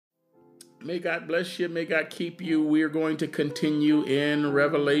May God bless you. May God keep you. We are going to continue in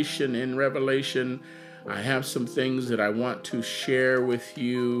Revelation. In Revelation, I have some things that I want to share with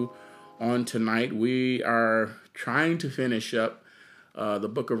you on tonight. We are trying to finish up the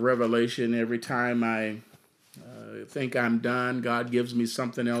book of Revelation. Every time I think I'm done, God gives me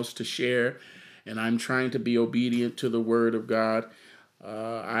something else to share, and I'm trying to be obedient to the Word of God.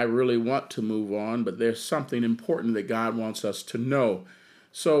 I really want to move on, but there's something important that God wants us to know.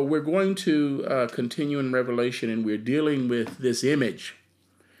 So we're going to continue in Revelation, and we're dealing with this image,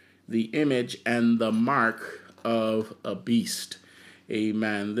 the image and the mark of a beast.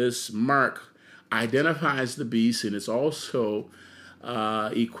 Amen. This mark identifies the beast, and it's also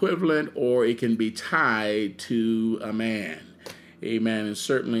equivalent, or it can be tied to a man. Amen. And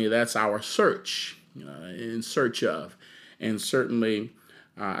certainly that's our search, in search of. And certainly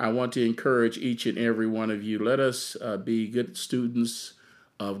I want to encourage each and every one of you. Let us be good students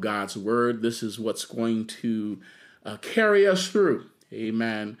of God's word. This is what's going to carry us through.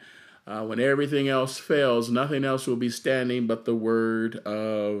 Amen. When everything else fails, nothing else will be standing but the word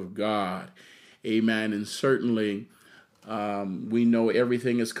of God. Amen. And certainly we know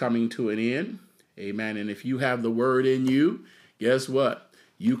everything is coming to an end. Amen. And if you have the word in you, guess what?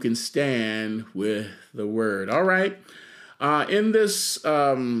 You can stand with the word. All right. In this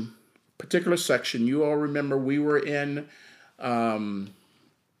particular section, you all remember we were in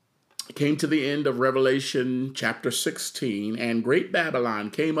came to the end of Revelation chapter 16, and Great Babylon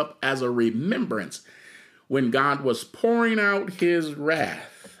came up as a remembrance when God was pouring out his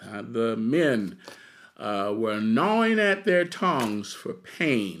wrath. The men were gnawing at their tongues for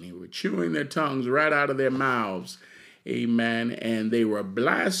pain. They were chewing their tongues right out of their mouths. Amen. And they were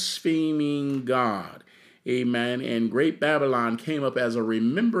blaspheming God. Amen. And Great Babylon came up as a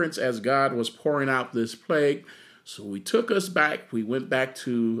remembrance as God was pouring out this plague. So we took us back. We went back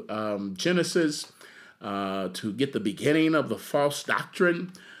to Genesis to get the beginning of the false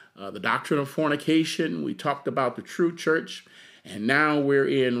doctrine, the doctrine of fornication. We talked about the true church. And now we're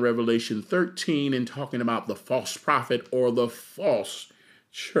in Revelation 13 and talking about the false prophet or the false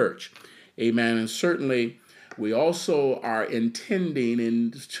church. Amen. And certainly we also are intending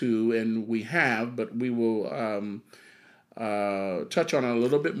and we have, but we will touch on it a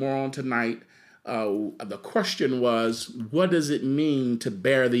little bit more on tonight. The question was, what does it mean to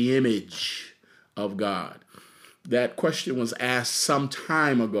bear the image of God? That question was asked some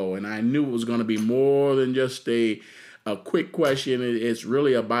time ago, and I knew it was going to be more than just a quick question. It's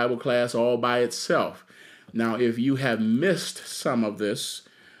really a Bible class all by itself. Now, if you have missed some of this,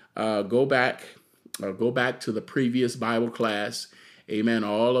 go back to the previous Bible class. Amen.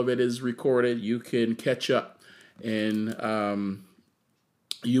 All of it is recorded. You can catch up, and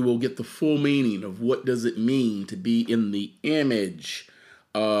you will get the full meaning of what does it mean to be in the image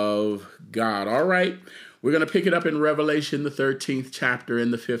of God. All right. We're going to pick it up in Revelation, the 13th chapter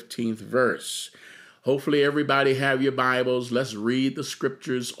and the 15th verse. Hopefully everybody have your Bibles. Let's read the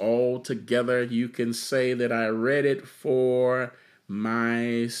scriptures all together. You can say that I read it for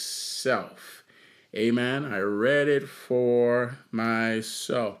myself. Amen. I read it for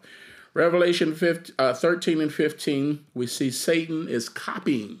myself. Revelation 13 and 15, we see Satan is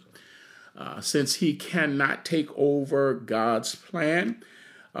copying. Since he cannot take over God's plan,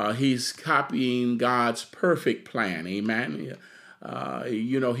 he's copying God's perfect plan. Amen.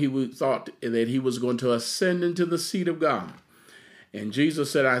 He thought that he was going to ascend into the seat of God. And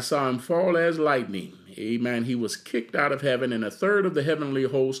Jesus said, I saw him fall as lightning. Amen. He was kicked out of heaven, and a third of the heavenly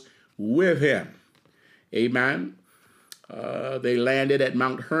host with him. Amen. They landed at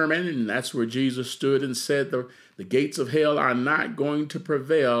Mount Hermon, and that's where Jesus stood and said, the gates of hell are not going to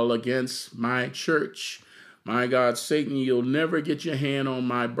prevail against my church. My God, Satan, you'll never get your hand on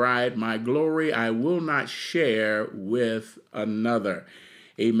my bride. My glory I will not share with another.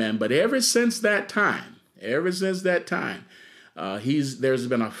 Amen. But ever since that time, there's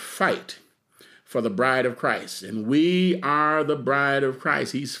been a fight for the bride of Christ. And we are the bride of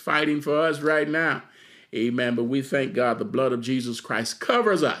Christ. He's fighting for us right now. Amen. But we thank God the blood of Jesus Christ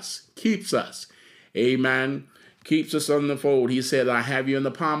covers us, keeps us. Amen. Keeps us on the fold. He said, I have you in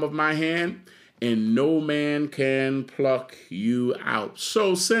the palm of my hand, and no man can pluck you out.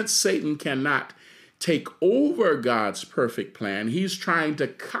 So since Satan cannot take over God's perfect plan, he's trying to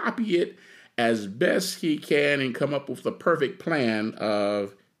copy it as best he can and come up with the perfect plan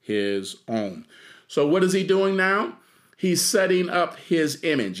of his own. So what is he doing now? He's setting up his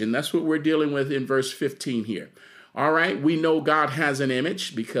image, and that's what we're dealing with in verse 15 here. All right, we know God has an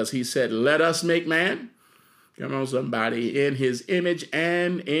image because he said, let us make man. Come on, somebody, in his image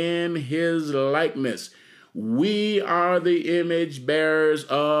and in his likeness. We are the image bearers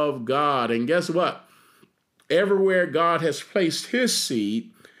of God. And guess what? Everywhere God has placed his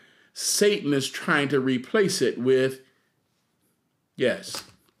seed, Satan is trying to replace it with, yes,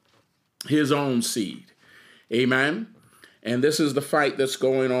 his own seed. Amen. And this is the fight that's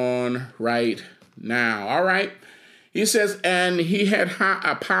going on right now. All right. He says, and he had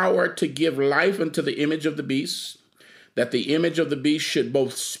a power to give life unto the image of the beast, that the image of the beast should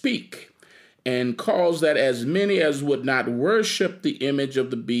both speak and cause that as many as would not worship the image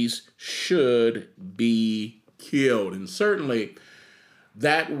of the beast should be killed. And certainly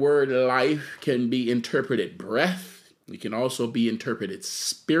that word life can be interpreted breath. It can also be interpreted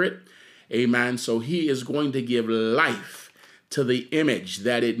spirit. Amen. So he is going to give life to the image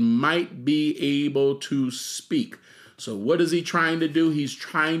that it might be able to speak. So what is he trying to do? He's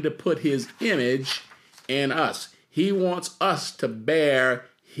trying to put his image in us. He wants us to bear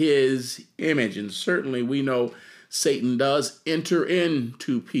his image. And certainly we know Satan does enter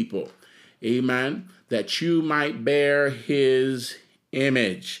into people. Amen. That you might bear his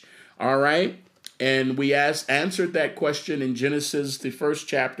image. All right. And we answered that question in Genesis, the first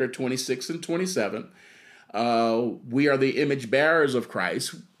chapter, 26 and 27. We are the image bearers of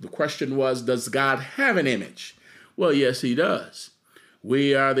Christ. The question was, does God have an image? Well, yes, he does.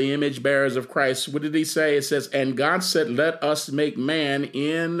 We are the image bearers of Christ. What did he say? It says, and God said, let us make man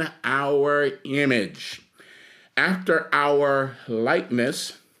in our image, after our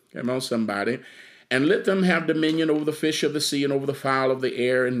likeness. Come on, somebody. And let them have dominion over the fish of the sea and over the fowl of the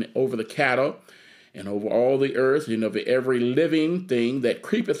air and over the cattle and over all the earth and over every living thing that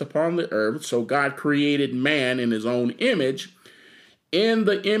creepeth upon the earth. So God created man in his own image. In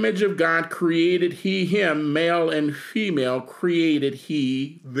the image of God created he him, male and female created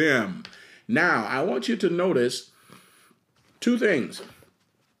he them. Now, I want you to notice two things.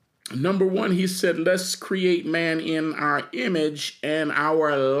 Number one, he said, let's create man in our image and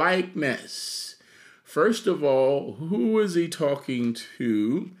our likeness. First of all, who is he talking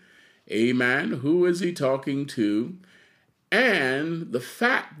to? Amen. Who is he talking to? And the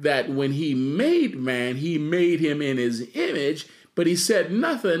fact that when he made man, he made him in his image, but he said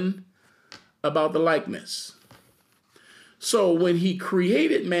nothing about the likeness. So when he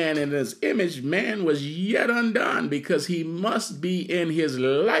created man in his image, man was yet undone because he must be in his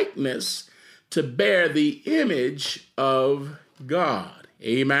likeness to bear the image of God.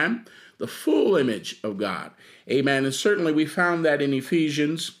 Amen. The full image of God. Amen. And certainly we found that in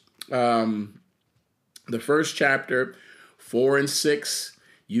Ephesians, the first chapter, 4 and 6.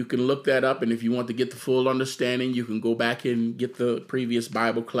 You can look that up, and if you want to get the full understanding, you can go back and get the previous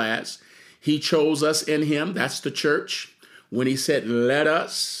Bible class. He chose us in him. That's the church. When he said, let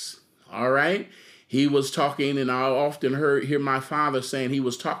us, all right, he was talking, and I often hear my father saying he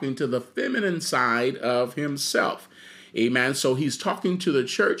was talking to the feminine side of himself. Amen. So he's talking to the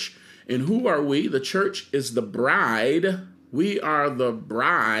church. And who are we? The church is the bride. We are the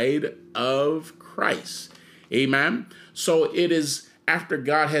bride of Christ. Amen. So it is after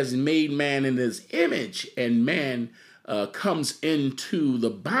God has made man in his image and man comes into the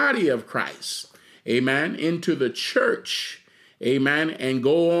body of Christ. Amen. Into the church. Amen. And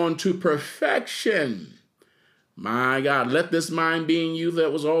go on to perfection. My God, let this mind be in you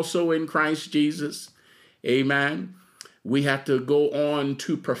that was also in Christ Jesus. Amen. We have to go on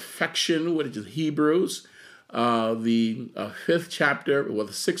to perfection, which is Hebrews, the 5th chapter, or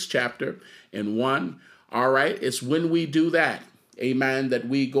the 6th chapter and 1. All right. It's when we do that, amen, that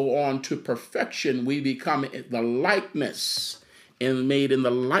we go on to perfection. We become the likeness and made in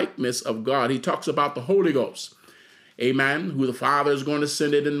the likeness of God. He talks about the Holy Ghost. Amen. Who the Father is going to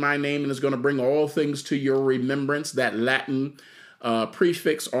send it in my name and is going to bring all things to your remembrance. That Latin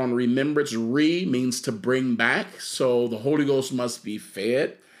prefix on remembrance, means to bring back. So the Holy Ghost must be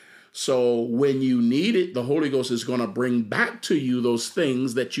fed. So when you need it, the Holy Ghost is going to bring back to you those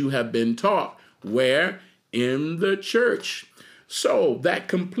things that you have been taught. Where? In the church. So that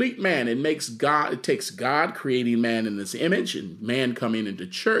complete man, it takes God creating man in his image and man coming into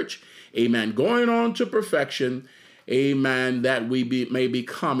church. Amen. Going on to perfection. Amen. That we may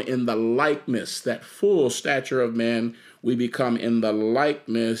become in the likeness, that full stature of man, we become in the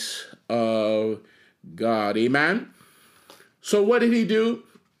likeness of God. Amen. So what did he do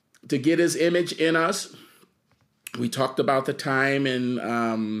to get his image in us? We talked about the time in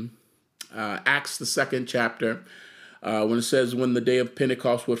Acts, the 2nd chapter, when it says when the day of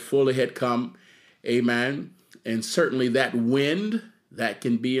Pentecost would fully had come. Amen. And certainly that wind, that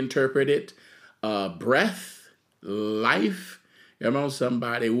can be interpreted breath, life. Come on,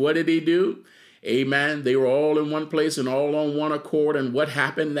 somebody. What did he do? Amen. They were all in one place and all on one accord. And what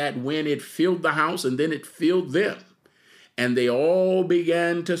happened that when it filled the house and then it filled them, and they all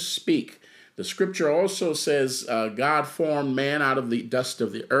began to speak. The scripture also says God formed man out of the dust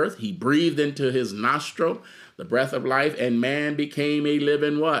of the earth. He breathed into his nostril the breath of life, and man became a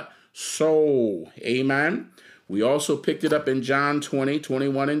living what? Soul. Amen. We also picked it up in John 20,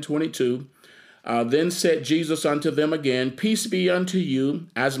 21 and 22. Then said Jesus unto them again, Peace be unto you,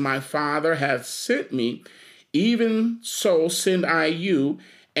 as my Father hath sent me, even so send I you.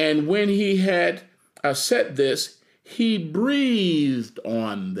 And when he had said this, he breathed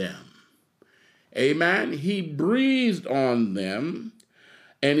on them. Amen. He breathed on them.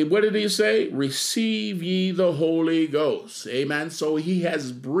 And what did he say? Receive ye the Holy Ghost. Amen. So he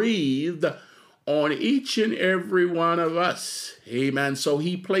has breathed on each and every one of us. Amen. So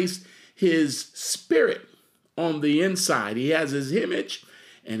he placed his spirit on the inside. He has his image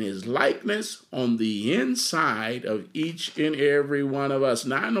and his likeness on the inside of each and every one of us.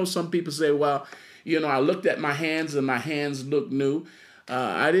 Now, I know some people say, well, I looked at my hands and my hands look new.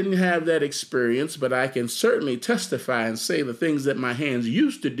 I didn't have that experience, but I can certainly testify and say the things that my hands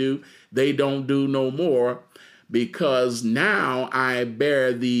used to do, they don't do no more, because now I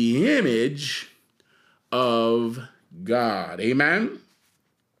bear the image of God. Amen.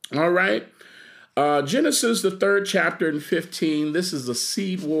 All right. Genesis, the 3rd chapter and 15. This is a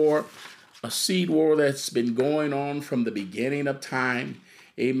seed war that's been going on from the beginning of time.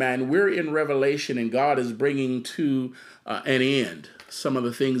 Amen. We're in Revelation, and God is bringing to an end some of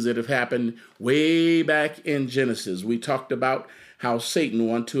the things that have happened way back in Genesis. We talked about how Satan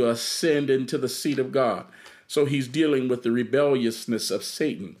wanted to ascend into the seat of God. So he's dealing with the rebelliousness of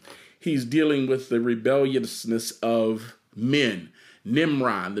Satan. He's dealing with the rebelliousness of men.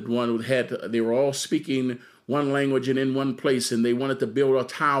 Nimrod, the one who they were all speaking one language and in one place, and they wanted to build a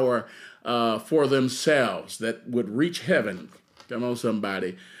tower for themselves that would reach heaven. Come on,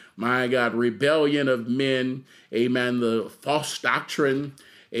 somebody. My God, rebellion of men, amen, the false doctrine,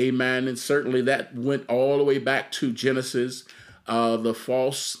 amen, and certainly that went all the way back to Genesis, the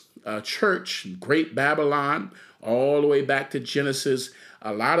false church, Great Babylon, all the way back to Genesis.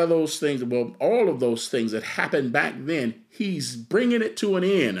 A lot of those things, well, all of those things that happened back then, he's bringing it to an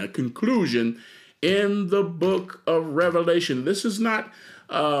end, a conclusion in the book of Revelation. This is not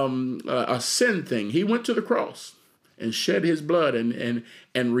a sin thing. He went to the cross and shed his blood and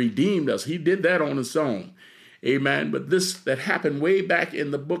redeemed us. He did that on his own. Amen. But this that happened way back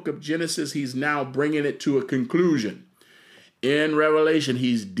in the book of Genesis, he's now bringing it to a conclusion. In Revelation,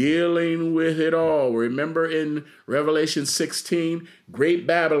 he's dealing with it all. Remember in Revelation 16, Great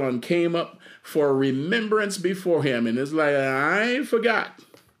Babylon came up for remembrance before him. And it's like, I forgot.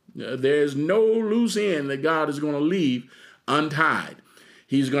 There's no loose end that God is going to leave untied.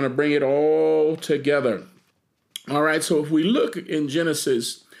 He's going to bring it all together. All right, so if we look in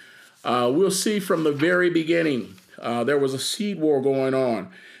Genesis, we'll see from the very beginning, there was a seed war going on.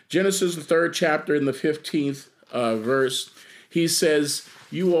 Genesis, the 3rd chapter, in the 15th verse, he says,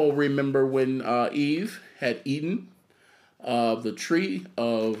 you all remember when Eve had eaten of the tree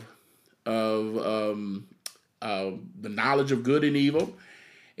of the knowledge of good and evil.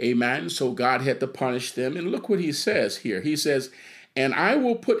 Amen. So God had to punish them. And look what he says here. He says, and I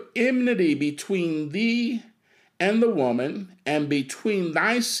will put enmity between thee and the woman, and between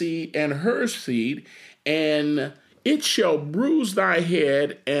thy seed and her seed, and it shall bruise thy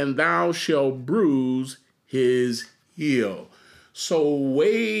head, and thou shalt bruise his heel. So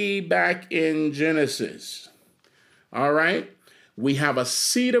way back in Genesis, all right, we have a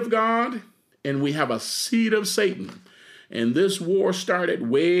seed of God and we have a seed of Satan. And this war started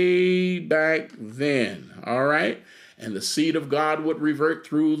way back then, all right? And the seed of God would revert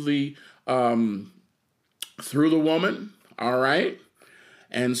through the woman, all right?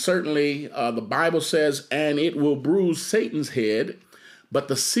 And certainly the Bible says, and it will bruise Satan's head, but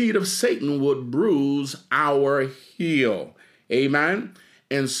the seed of Satan would bruise our heel. Amen.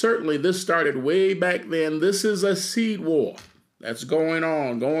 And certainly this started way back then. This is a seed war that's going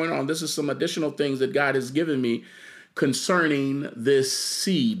on. This is some additional things that God has given me concerning this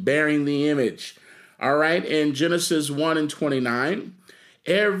seed, bearing the image. All right. In Genesis 1 and 29,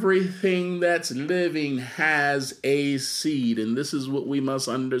 everything that's living has a seed. And this is what we must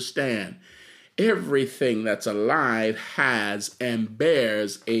understand. Everything that's alive has and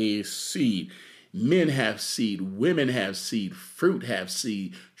bears a seed. Men have seed, women have seed, fruit have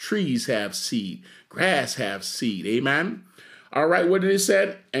seed, trees have seed, grass have seed. Amen. All right, what did it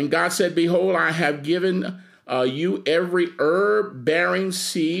say? And God said, behold, I have given you every herb bearing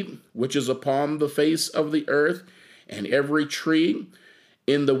seed, which is upon the face of the earth, and every tree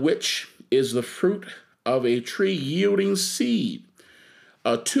in the which is the fruit of a tree yielding seed.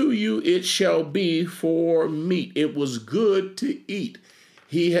 To you it shall be for meat. It was good to eat.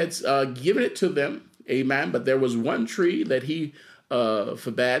 He had given it to them, amen, but there was one tree that he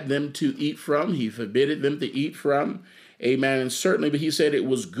forbade them to eat from. He forbidden them to eat from, amen, and certainly, but he said it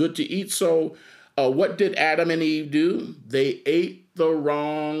was good to eat. So what did Adam and Eve do? They ate the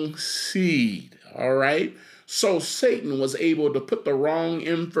wrong seed, all right? So Satan was able to put the wrong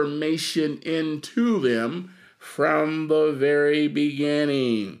information into them from the very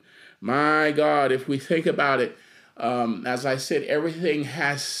beginning. My God, if we think about it, as I said, everything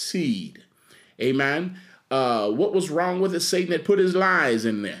has seed. Amen. What was wrong with it? Satan had put his lies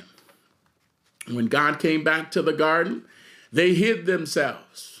in there. When God came back to the garden, they hid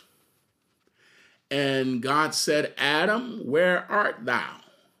themselves. And God said, Adam, where art thou?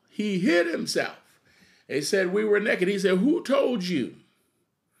 He hid himself. They said, we were naked. He said, who told you?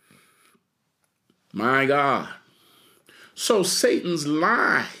 My God. So Satan's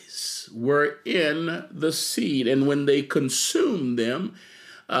lies were in the seed, and when they consumed them,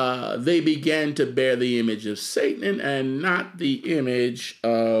 they began to bear the image of Satan and not the image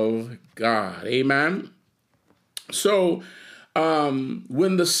of God. Amen. So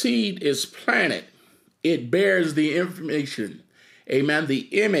when the seed is planted, it bears the information. Amen. The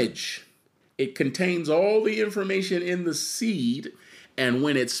image, it contains all the information in the seed, and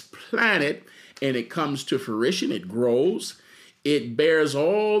when it's planted, and it comes to fruition, it grows, it bears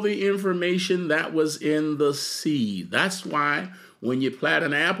all the information that was in the seed. That's why when you plant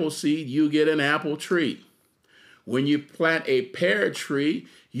an apple seed, you get an apple tree. When you plant a pear tree,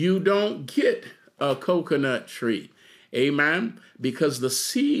 you don't get a coconut tree. Amen? Because the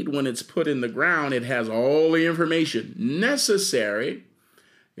seed, when it's put in the ground, it has all the information necessary,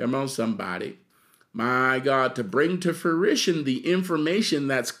 come on somebody, my God, to bring to fruition the information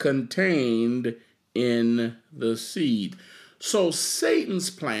that's contained in the seed. So Satan's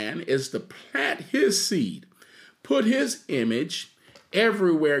plan is to plant his seed, put his image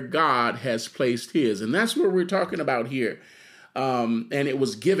everywhere God has placed his. And that's what we're talking about here. And it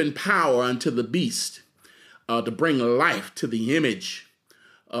was given power unto the beast to bring life to the image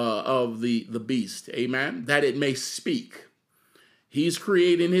of the beast. Amen. That it may speak. He's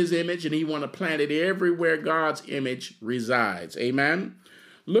creating his image, and he want to plant it everywhere God's image resides. Amen.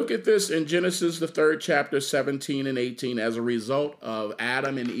 Look at this in Genesis, the 3rd chapter, 17 and 18. As a result of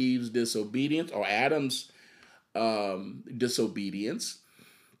Adam and Eve's disobedience, or Adam's disobedience,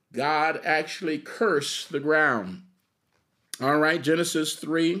 God actually cursed the ground. All right, Genesis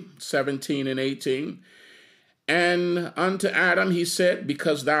 3, 17 and 18. And unto Adam he said,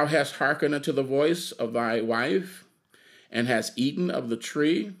 because thou hast hearkened unto the voice of thy wife, and hast eaten of the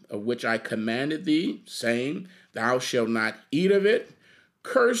tree of which I commanded thee, saying, thou shalt not eat of it.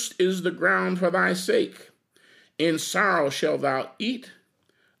 Cursed is the ground for thy sake. In sorrow shalt thou eat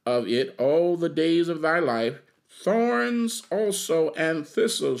of it all the days of thy life. Thorns also and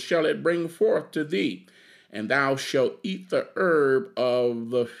thistles shall it bring forth to thee, and thou shalt eat the herb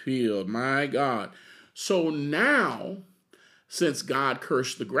of the field. My God. So now, since God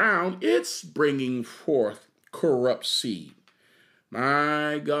cursed the ground, it's bringing forth corrupt seed.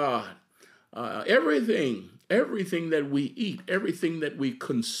 My God. Everything that we eat, everything that we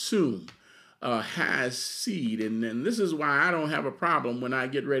consume has seed. And this is why I don't have a problem when I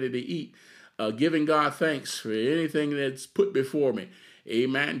get ready to eat, giving God thanks for anything that's put before me.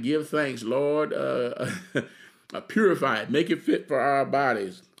 Amen. Give thanks, Lord. Purify it. Make it fit for our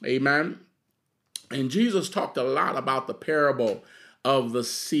bodies. Amen. And Jesus talked a lot about the parable of the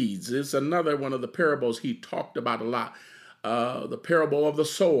seeds. It's another one of the parables he talked about a lot. The parable of the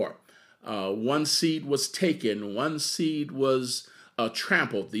sower. One seed was taken, one seed was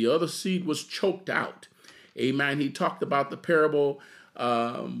trampled, the other seed was choked out. Amen. He talked about the parable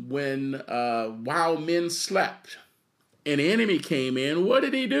when while men slept, an enemy came in. What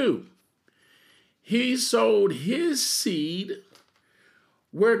did he do? He sowed his seed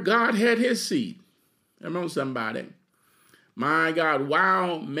where God had his seed. Come on, somebody. My God,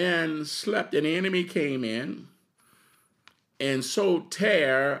 while men slept, an enemy came in and sowed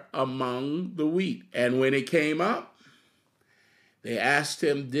tare among the wheat. And when it came up, they asked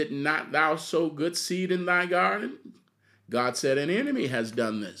him, did not thou sow good seed in thy garden? God said, an enemy has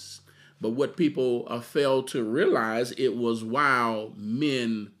done this. But what people failed to realize, it was while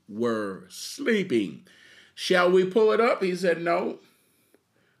men were sleeping. Shall we pull it up? He said, no,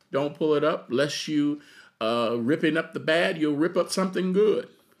 don't pull it up. Lest you ripping up the bad, you'll rip up something good.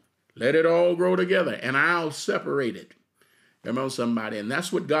 Let it all grow together, and I'll separate it. Come on, somebody. And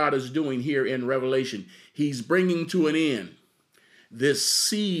that's what God is doing here in Revelation. He's bringing to an end. this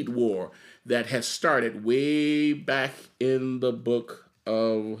seed war that has started way back in the book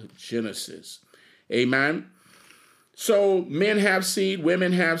of Genesis. Amen. So men have seed,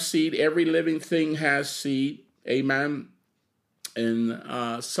 women have seed, every living thing has seed. Amen.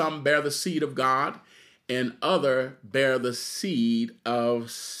 And some bear the seed of God, and other bear the seed of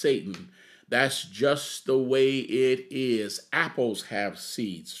Satan. That's just the way it is. Apples have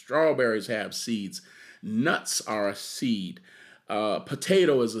seeds. Strawberries have seeds. Nuts are a seed.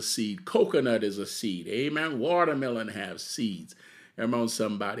 Potato is a seed. Coconut is a seed. Amen. Watermelon have seeds. Come on,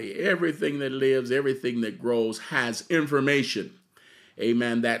 somebody. Everything that lives, everything that grows has information.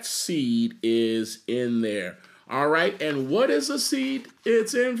 Amen. That seed is in there. All right. And what is a seed?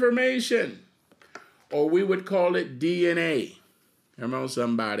 It's information. Or we would call it DNA. Come on,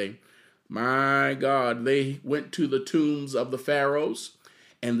 somebody. My God, they went to the tombs of the pharaohs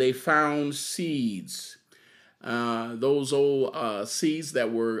and they found seeds. Those old seeds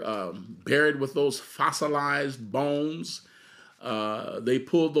that were buried with those fossilized bones. They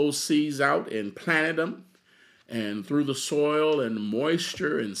pulled those seeds out and planted them. And through the soil and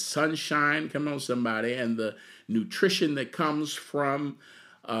moisture and sunshine, come on, somebody, and the nutrition that comes from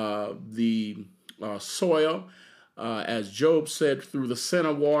the soil, as Job said, through the sin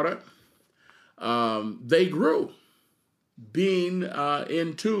of water, they grew, being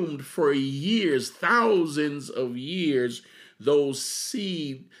entombed for years, thousands of years.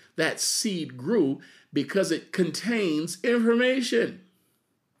 That seed grew because it contains information.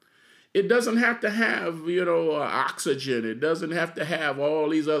 It doesn't have to have, oxygen. It doesn't have to have all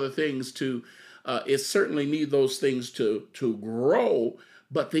these other things to. It certainly needs those things to grow,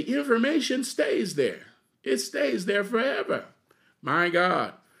 but the information stays there. It stays there forever. My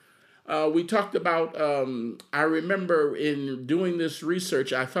God. We talked about, I remember in doing this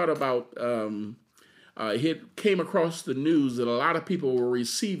research, I thought about, it came across the news that a lot of people were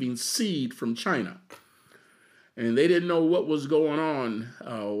receiving seed from China. And they didn't know what was going on,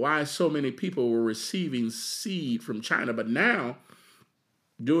 why so many people were receiving seed from China. But now,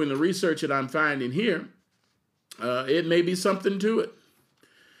 doing the research that I'm finding here, it may be something to it.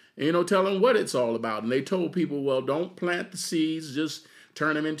 Ain't no telling what it's all about. And they told people, well, don't plant the seeds, just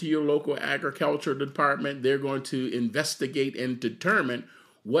turn them into your local agriculture department. They're going to investigate and determine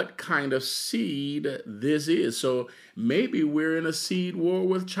what kind of seed this is. So maybe we're in a seed war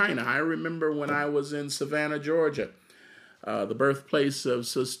with China. I remember when I was in Savannah, Georgia, the birthplace of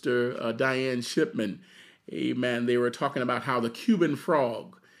Sister Diane Shipman. Amen. They were talking about how the Cuban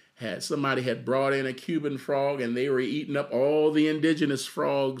frog somebody had brought in a Cuban frog and they were eating up all the indigenous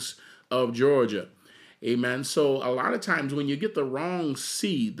frogs of Georgia. Amen. So a lot of times when you get the wrong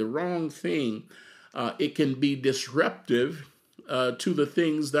seed, the wrong thing, it can be disruptive to the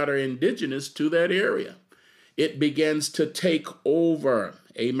things that are indigenous to that area. It begins to take over.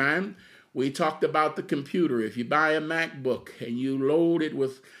 Amen. We talked about the computer. If you buy a MacBook and you load it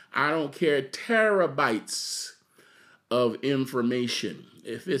with, I don't care, terabytes of information.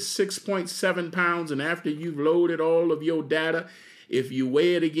 If it's 6.7 pounds and after you've loaded all of your data, if you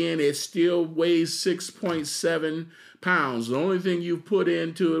weigh it again, it still weighs 6.7 pounds. The only thing you put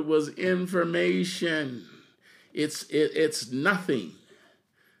into it was information. It's nothing.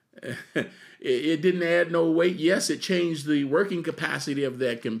 It didn't add no weight. Yes, it changed the working capacity of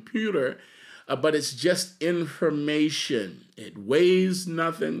that computer, but it's just information. It weighs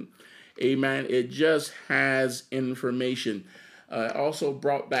nothing. Amen. It just has information. Also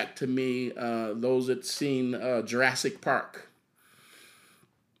brought back to me those that seen Jurassic Park.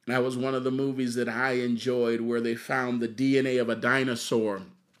 That was one of the movies that I enjoyed, where they found the DNA of a dinosaur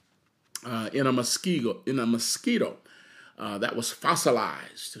in a mosquito that was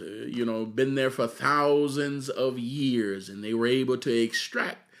fossilized, been there for thousands of years, and they were able to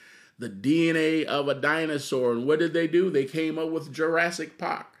extract the DNA of a dinosaur. And what did they do? They came up with Jurassic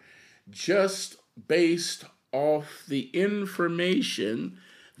Park, just based off the information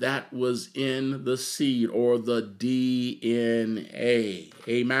that was in the seed, or the DNA.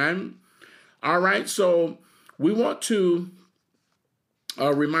 Amen. All right. So we want to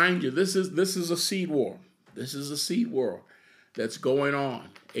remind you, this is a seed war. This is a seed war that's going on.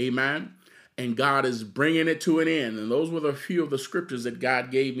 Amen. And God is bringing it to an end. And those were a few of the scriptures that God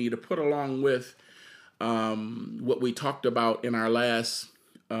gave me to put along with what we talked about in our last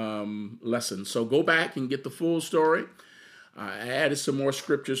lesson. So go back and get the full story. I added some more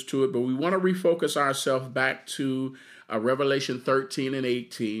scriptures to it, but we want to refocus ourselves back to Revelation 13 and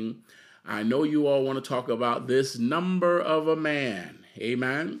 18. I know you all want to talk about this number of a man.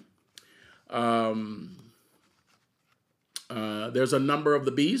 Amen. There's a number of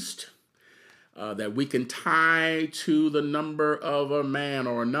the beast. that we can tie to the number of a man,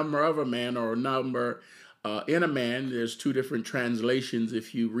 or a number of a man, or a number in a man. There's two different translations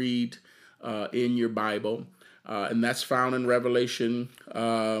if you read in your Bible, and that's found in Revelation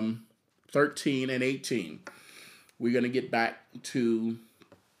 13 and 18. We're going to get back to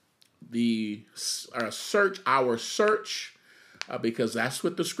our search, because that's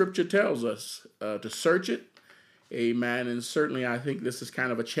what the scripture tells us, to search it. Amen. And certainly I think this is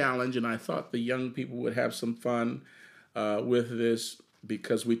kind of a challenge, and I thought the young people would have some fun with this,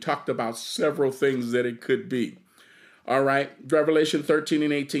 because we talked about several things that it could be. All right, Revelation 13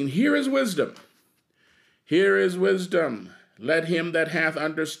 and 18. Here is wisdom. Here is wisdom. Let him that hath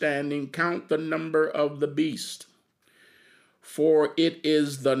understanding count the number of the beast, for it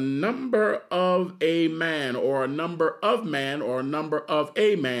is the number of a man, or a number of man, or a number of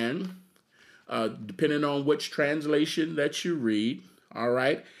a man, depending on which translation that you read. All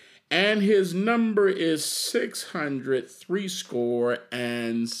right. And his number is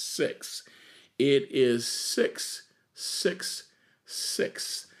 666. It is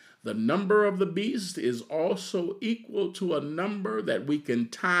 666. The number of the beast is also equal to a number that we can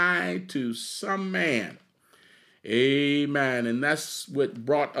tie to some man. Amen. And that's what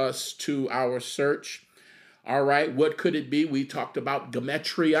brought us to our search. All right. What could it be? We talked about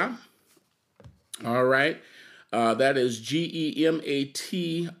gematria. All right. That is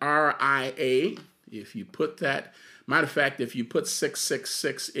Gematria. If you put that, matter of fact, if you put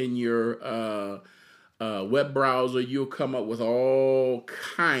 666 in your web browser, you'll come up with all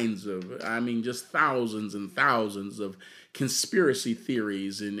kinds of, just thousands and thousands of conspiracy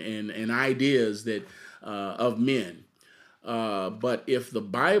theories and ideas that of men. But if the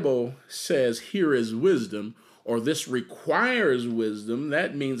Bible says here is wisdom, or this requires wisdom,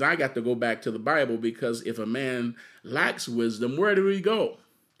 that means I got to go back to the Bible, because if a man lacks wisdom, where do he go?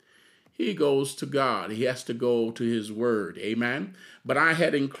 He goes to God. He has to go to his word. Amen. But I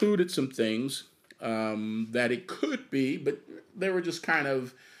had included some things that it could be, but they were just kind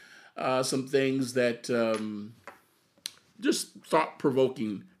of some things that just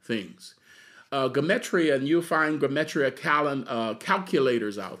thought-provoking things. Gematria, and you'll find gematria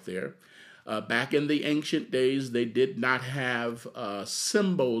calculators out there. Back in the ancient days, they did not have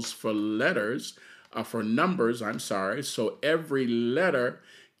symbols for letters, for numbers, so every letter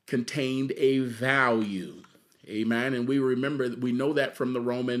contained a value. Amen. And we know that from the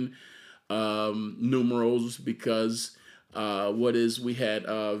Roman numerals, because we had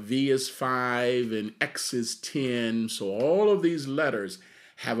V is 5 and X is 10. So all of these letters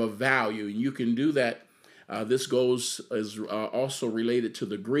have a value, and you can do that. This is also related to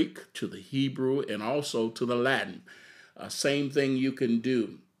the Greek, to the Hebrew, and also to the Latin. Same thing you can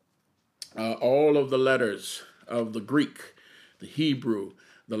do. All of the letters of the Greek, the Hebrew,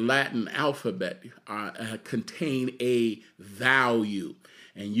 the Latin alphabet contain a value.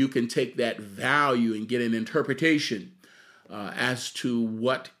 And you can take that value and get an interpretation as to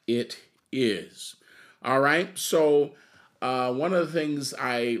what it is. All right, so one of the things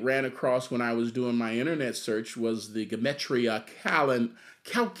I ran across when I was doing my internet search was the gematria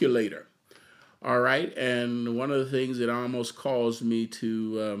calculator. All right, and one of the things that almost caused me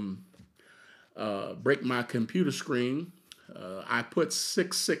to break my computer screen, I put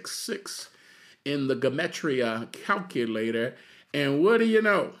 666 in the gematria calculator, and what do you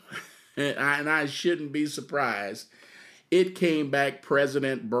know? and I shouldn't be surprised. It came back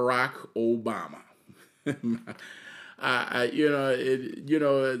President Barack Obama.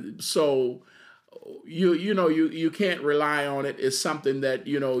 So you can't rely on it. It's something that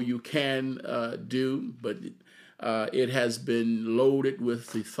you can do, but it has been loaded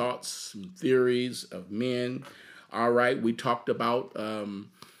with the thoughts and theories of men. All right, we talked about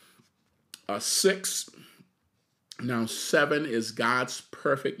 6. Now 7 is God's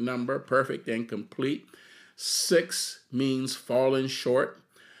perfect number, perfect and complete. 6 means falling short.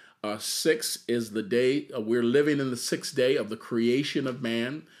 6 is the day, we're living in the 6th day of the creation of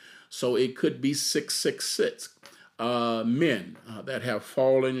man. So it could be 666 men that have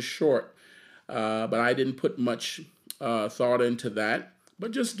fallen short. But I didn't put much thought into that.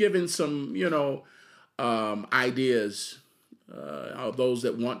 But just giving some, ideas, those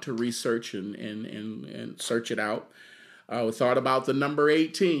that want to research and search it out. We thought about the number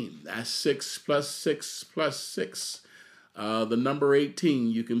 18. That's 6 plus 6 plus 6. The number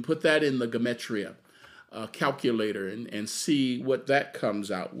 18, you can put that in the gematria calculator and see what that comes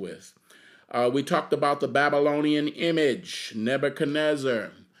out with. We talked about the Babylonian image,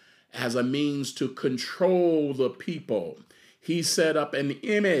 Nebuchadnezzar, as a means to control the people. He set up an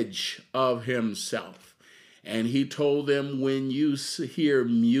image of himself, and he told them, when you hear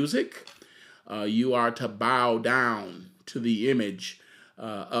music, You are to bow down to the image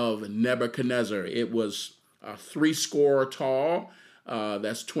of Nebuchadnezzar. It was 60 tall.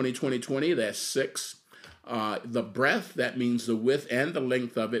 That's 20. That's 6. The breadth, that means the width and the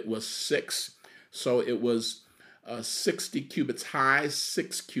length of it, was 6. So it was 60 cubits high,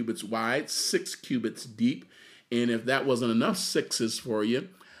 6 cubits wide, 6 cubits deep. And if that wasn't enough sixes for you,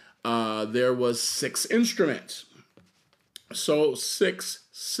 there was 6 instruments. So 6,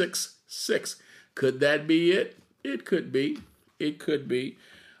 6, 6. Could that be it? It could be. It could be.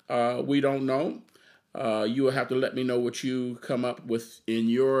 We don't know. You will have to let me know what you come up with in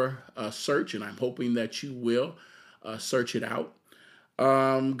your search, and I'm hoping that you will search it out.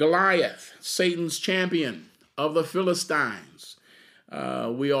 Goliath, Satan's champion of the Philistines.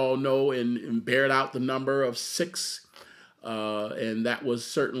 We all know and bared out the number of 6, and that was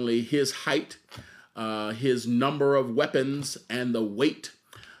certainly his height, his number of weapons, and the weight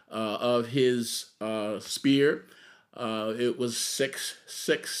of his spear. It was 6,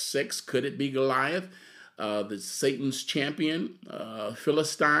 6, 6. Could it be Goliath, the Satan's champion,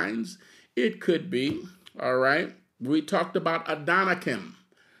 Philistines? It could be. All right. We talked about Adonikim.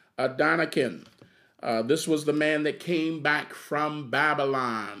 Adonikim. This was the man that came back from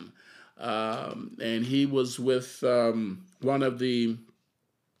Babylon, and he was with one of the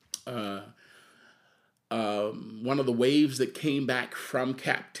waves that came back from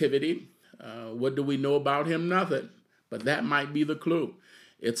captivity. What do we know about him? Nothing. But that might be the clue.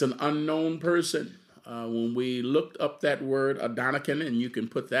 It's an unknown person. When we looked up that word Adonikim, and you can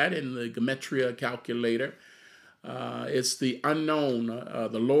put that in the Gematria calculator, it's the unknown,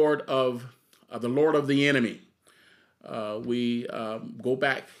 the Lord of the enemy. We go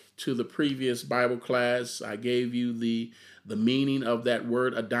back to the previous Bible class. I gave you the meaning of that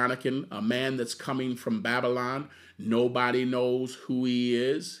word Adonikim, a man that's coming from Babylon. Nobody knows who he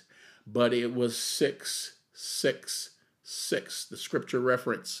is, but it was 6, 6, 6. The scripture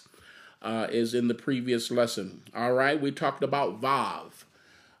reference is in the previous lesson. All right, we talked about Vav.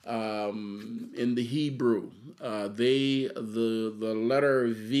 In the Hebrew, the letter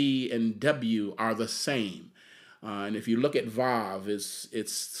V and W are the same. And if you look at Vav,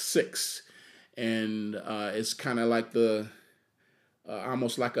 it's 6, and it's kind of like the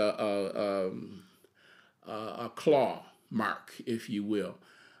almost like a claw mark, if you will.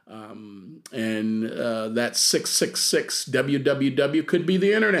 And that 666 WWW could be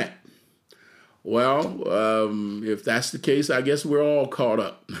the internet. Well, if that's the case, I guess we're all caught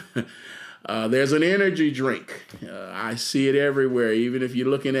up. There's an energy drink. I see it everywhere. Even if you're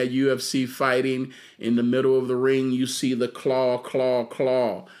looking at UFC fighting, in the middle of the ring, you see the claw.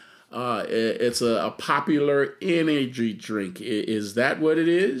 It's a popular energy drink. Is that what it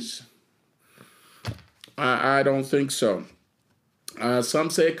is? I don't think so. Some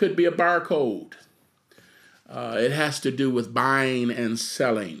say it could be a barcode. It has to do with buying and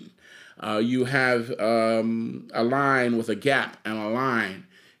selling. You have a line with a gap and a line.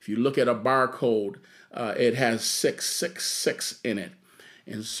 If you look at a barcode, it has 666 in it.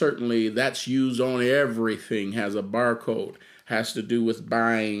 And certainly that's used on everything, has a barcode, has to do with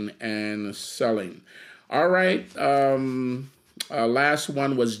buying and selling. All right, last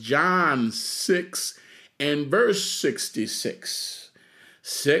one was John 6 and verse 66.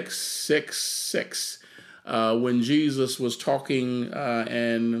 666. When Jesus was talking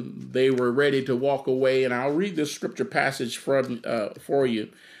and they were ready to walk away. And I'll read this scripture passage for you.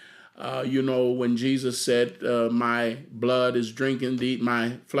 When Jesus said, my blood is drink indeed,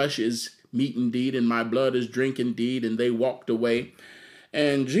 my flesh is meat indeed, and my blood is drink indeed, and they walked away.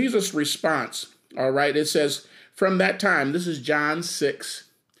 And Jesus' response, all right, it says, from that time, this is John 6,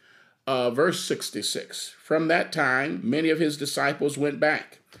 verse 66. From that time, many of his disciples went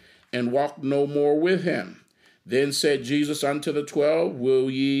back and walked no more with him. Then said Jesus unto the 12,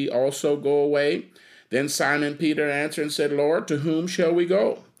 will ye also go away? Then Simon Peter answered and said, Lord, to whom shall we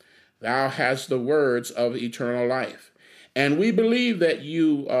go? Thou hast the words of eternal life. And we believe that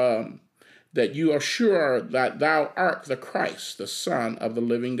you are sure that thou art the Christ, the Son of the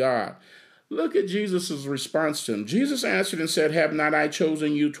living God. Look at Jesus' response to him. Jesus answered and said, have not I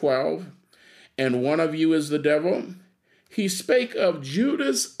chosen you 12? And one of you is the devil? He spake of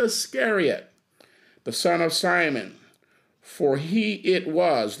Judas Iscariot, the son of Simon, for he it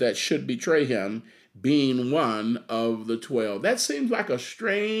was that should betray him, being one of the 12. That seems like a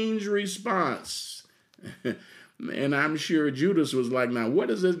strange response. And I'm sure Judas was like, now, what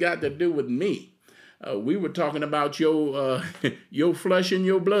has this got to do with me? We were talking about your flesh and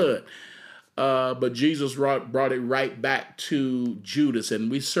your blood. But Jesus brought it right back to Judas. And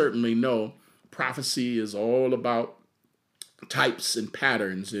we certainly know prophecy is all about types and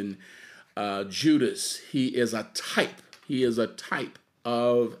patterns. And Judas. He is a type. He is a type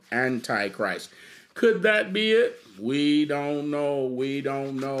of Antichrist. Could that be it? We don't know. We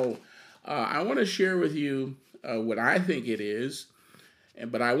don't know. I want to share with you what I think it is,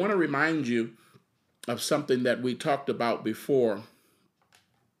 but I want to remind you of something that we talked about before,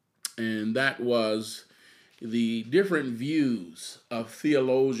 and that was the different views of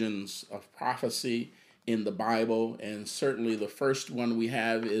theologians of prophecy in the Bible. And certainly the first one we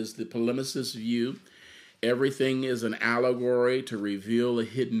have is the polemicist view. Everything is an allegory to reveal a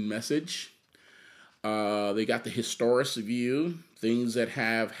hidden message. They got the historist view, things that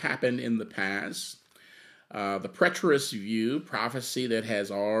have happened in the past. The preterist view, prophecy that has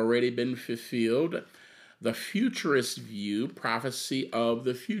already been fulfilled. The futurist view, prophecy of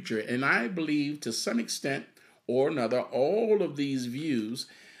the future. And I believe to some extent or another, all of these views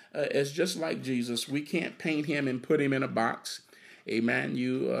is just like Jesus. We can't paint him and put him in a box. Amen.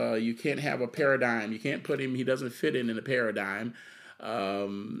 You can't have a paradigm. You can't put him, he doesn't fit in a paradigm.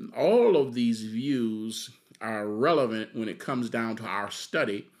 All of these views are relevant when it comes down to our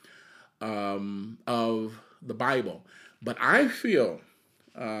study of the Bible. But I feel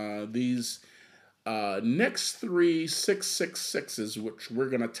these next three 666s, which we're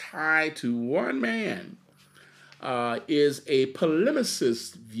going to tie to one man, is a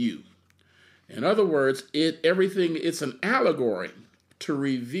polemicist view. In other words, it's an allegory to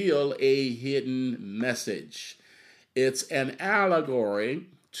reveal a hidden message. It's an allegory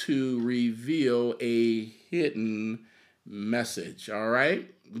to reveal a hidden message. All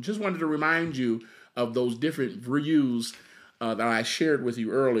right? Just wanted to remind you of those different views that I shared with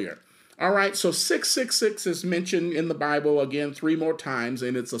you earlier. All right, so 666 is mentioned in the Bible again 3 more times,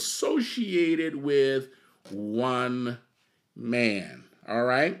 and it's associated with one man. All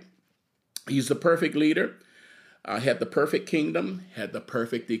right? He's the perfect leader, had the perfect kingdom, had the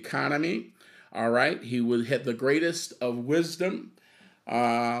perfect economy. All right? He had the greatest of wisdom.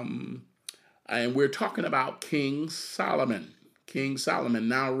 And we're talking about King Solomon. King Solomon.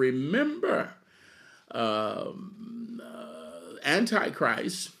 Now remember,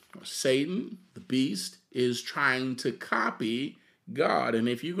 Antichrist, or Satan, the beast, is trying to copy God. And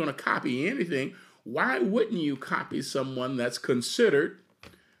if you're going to copy anything, why wouldn't you copy someone that's considered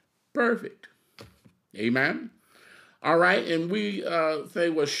perfect? Amen? All right, and we say,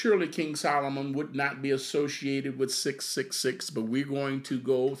 well, surely King Solomon would not be associated with 666, but we're going to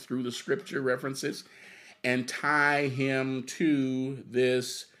go through the scripture references and tie him to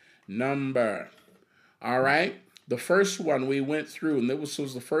this number. All right? The first one we went through, and this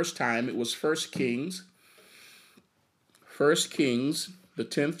was the first time, it was 1 Kings. 1 Kings, the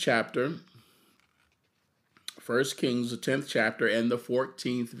 10th chapter. 1 Kings, the 10th chapter, and the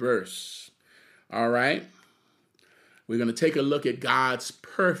 14th verse. All right? We're going to take a look at God's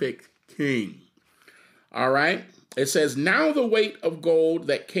perfect king. All right? It says, now the weight of gold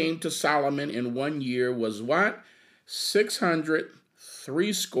that came to Solomon in 1 year was what?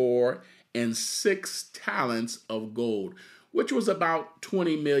 666 talents of gold, which was about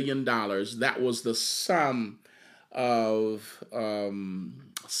 $20 million. That was the sum of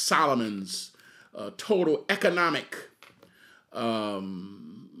Solomon's total economic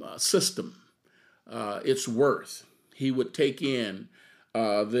system, its worth. He would take in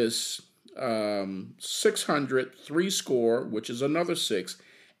this 603 score, which is another 6,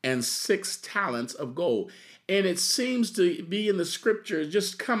 and 6 talents of gold. And it seems to be in the scripture,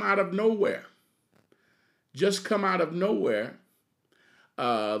 just come out of nowhere. Just come out of nowhere.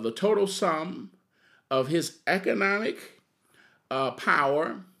 The total sum of his economic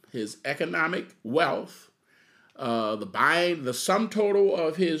power, his economic wealth, the sum total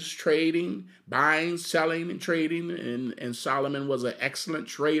of his trading, buying, selling, and trading, and Solomon was an excellent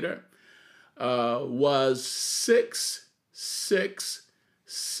trader, was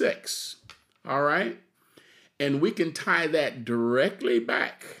 666. All right? And we can tie that directly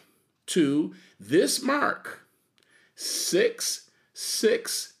back to this mark,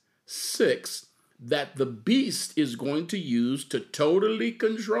 666, that the beast is going to use to totally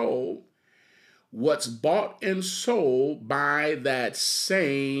control what's bought and sold by that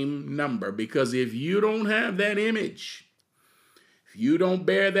same number. Because if you don't have that image, if you don't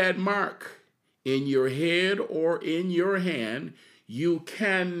bear that mark in your head or in your hand, you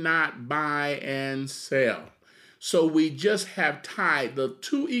cannot buy and sell. So we just have tied the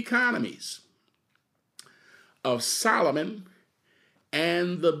 2 economies of Solomon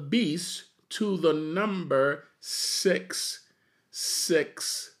and the beast to the number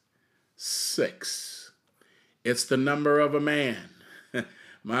 666. It's the number of a man.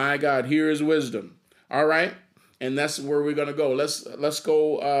 My God, here is wisdom. All right, and that's where we're going to go. Let's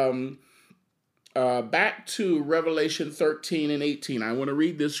go Back to Revelation 13 and 18. I want to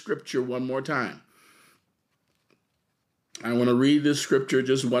read this scripture one more time. I want to read this scripture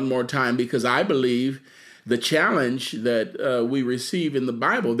just one more time because I believe the challenge that we receive in the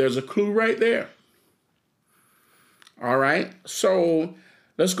Bible, there's a clue right there. All right. So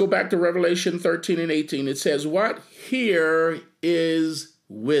let's go back to Revelation 13 and 18. It says, what? Here is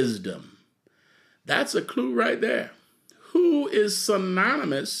wisdom. That's a clue right there. Who is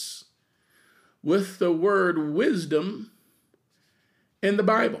synonymous with the word wisdom in the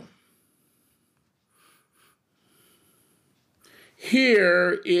Bible?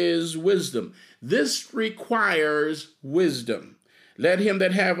 Here is wisdom. This requires wisdom. Let him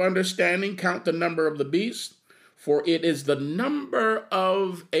that have understanding count the number of the beast, for it is the number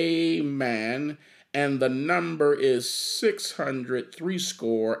of a man, and the number is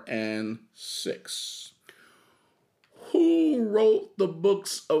 666. Who wrote the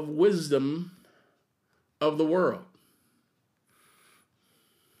books of wisdom of the world?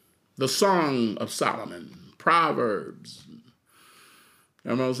 The Song of Solomon, Proverbs.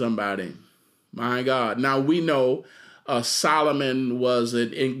 Come on, somebody. My God. Now we know Solomon was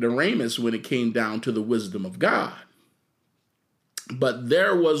an ignoramus when it came down to the wisdom of God. But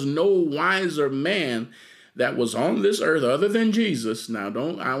there was no wiser man that was on this earth other than Jesus. Now,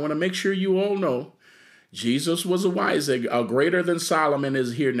 I want to make sure you all know Jesus was a wiser, greater than Solomon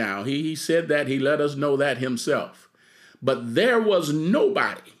is here now. He said that. He let us know that himself. But there was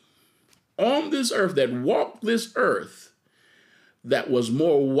nobody on this earth that walked this earth that was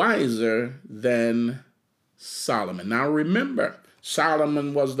more wiser than Solomon. Now remember,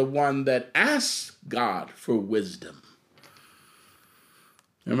 Solomon was the one that asked God for wisdom.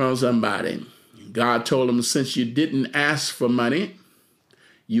 Come on, somebody. God told him, since you didn't ask for money,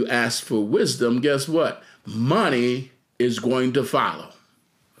 you asked for wisdom. Guess what? Money is going to follow.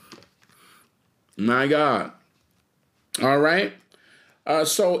 My God. All right.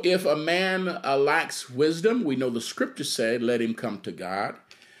 So if a man lacks wisdom, we know the scripture said, let him come to God.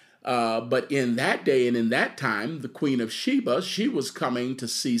 But in that day and in that time, the Queen of Sheba, she was coming to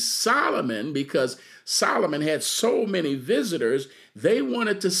see Solomon because Solomon had so many visitors. They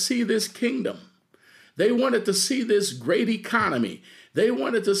wanted to see this kingdom. They wanted to see this great economy. They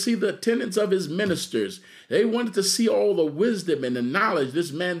wanted to see the attendance of his ministers. They wanted to see all the wisdom and the knowledge,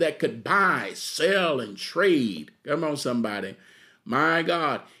 this man that could buy, sell, and trade. Come on, somebody. My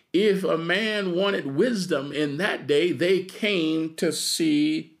God, if a man wanted wisdom in that day, they came to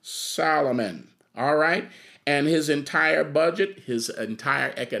see Solomon. All right. And his entire budget, his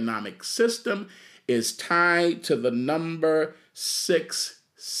entire economic system is tied to the number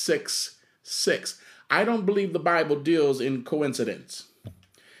 666. I don't believe the Bible deals in coincidence.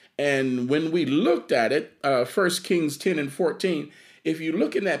 And when we looked at it, 1 Kings 10 and 14, if you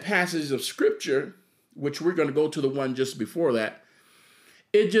look in that passage of scripture, which we're going to go to the one just before that,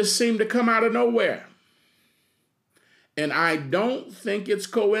 it just seemed to come out of nowhere. And I don't think it's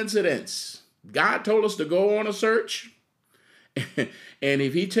coincidence. God told us to go on a search. And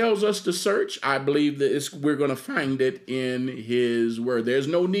if he tells us to search, I believe that we're going to find it in his word. There's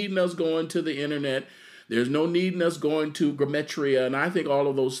no need in us going to the internet. There's no need in us going to Gematria. And I think all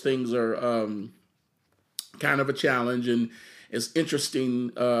of those things are kind of a challenge. And it's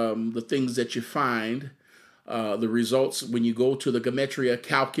interesting, the things that you find. The results when you go to the Gematria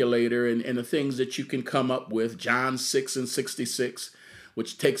calculator and the things that you can come up with, John 6 and 66,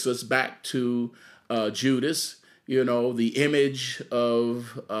 which takes us back to Judas, the image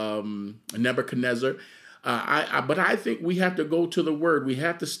of Nebuchadnezzar. But I think we have to go to the word. We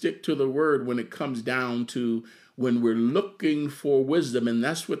have to stick to the word when it comes down to when we're looking for wisdom. And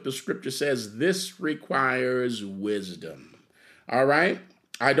that's what the scripture says. This requires wisdom. All right.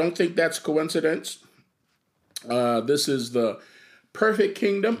 I don't think that's coincidence. This is the perfect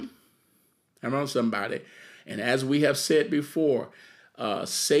kingdom. Come on, somebody. And as we have said before,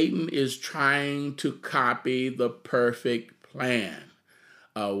 Satan is trying to copy the perfect plan.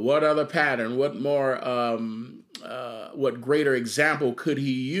 What other pattern, what greater example could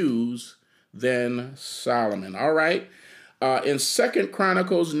he use than Solomon? All right. In 2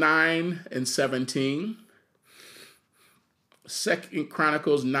 Chronicles 9 and 17, 2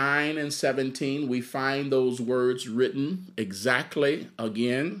 Chronicles 9 and 17, we find those words written exactly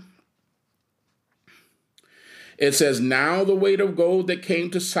again. It says, now the weight of gold that came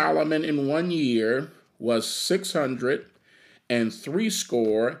to Solomon in 1 year was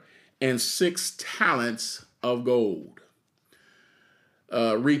 666 talents of gold.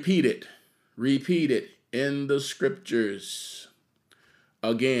 Repeat it in the scriptures.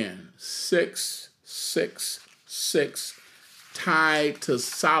 Again, 666 tied to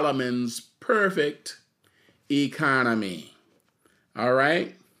Solomon's perfect economy. All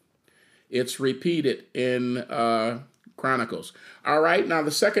right? It's repeated in Chronicles. All right, now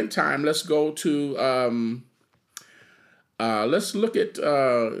the second time, let's go to, let's look at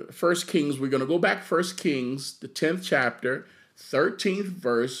 1 Kings. We're going to go back 1 Kings, the 10th chapter, 13th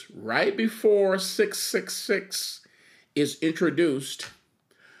verse, right before 666 is introduced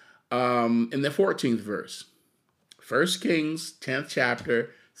in the 14th verse. 1 Kings, 10th chapter,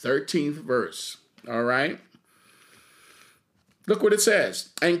 13th verse. All right? Look what it says.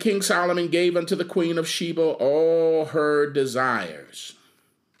 And King Solomon gave unto the queen of Sheba all her desires,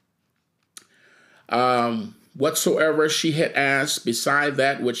 whatsoever she had asked, beside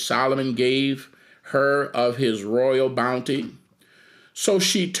that which Solomon gave her of his royal bounty. So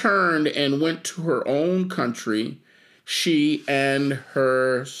she turned and went to her own country, she and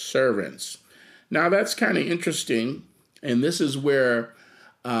her servants. Now that's kind of interesting, and this is where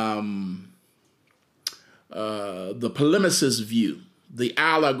the polemicist view, the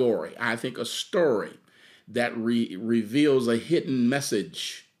allegory, I think a story that reveals a hidden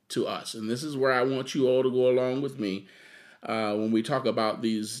message to us. And this is where I want you all to go along with me when we talk about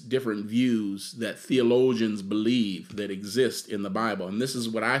these different views that theologians believe that exist in the Bible. And this is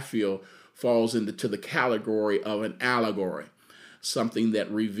what I feel falls into the category of an allegory, something that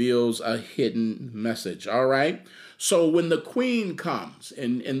reveals a hidden message. All right. So when the queen comes,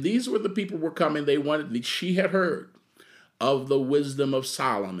 and these were the people who were coming, she had heard of the wisdom of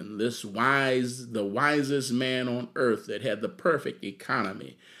Solomon, the wisest man on earth that had the perfect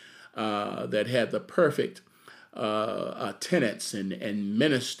economy, that had the perfect tenants and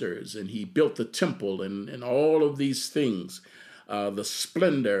ministers, and he built the temple and all of these things, the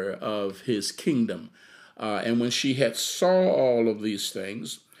splendor of his kingdom. And when she had saw all of these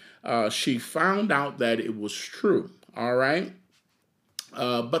things, she found out that it was true. All right.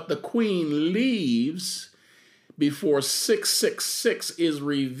 But the queen leaves before 666 is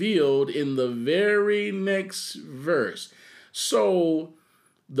revealed in the very next verse. So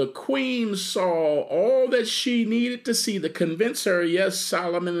the queen saw all that she needed to see to convince her, yes,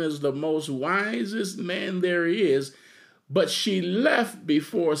 Solomon is the most wisest man there is, but she left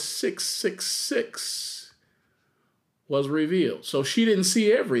before 666 was revealed. So she didn't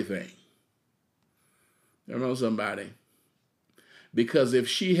see everything. You know somebody? Because if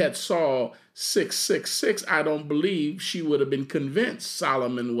she had saw 666, I don't believe she would have been convinced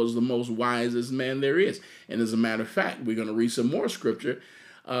Solomon was the most wisest man there is. And as a matter of fact, we're going to read some more scripture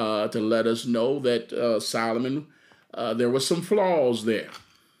to let us know that Solomon, there were some flaws there.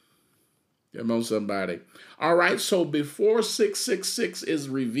 You know somebody? All right, so before 666 is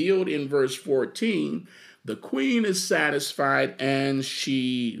revealed in verse 14, the queen is satisfied and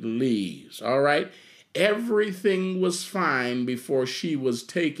she leaves. All right? Everything was fine before she was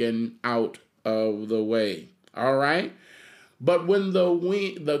taken out of the way. All right? But when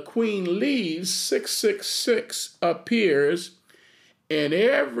the queen leaves, 666 appears, and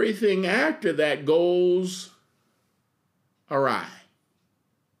everything after that goes awry.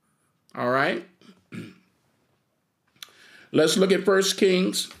 All right? Let's look at 1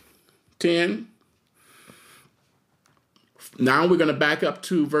 Kings 10. Now we're going to back up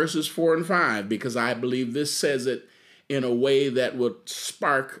to verses 4 and 5, because I believe this says it in a way that would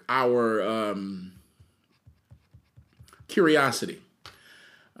spark our curiosity.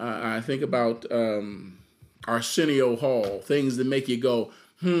 I think about Arsenio Hall, things that make you go,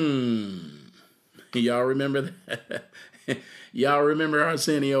 Y'all remember that? Y'all remember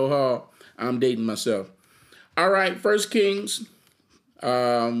Arsenio Hall? I'm dating myself. All right, 1 Kings.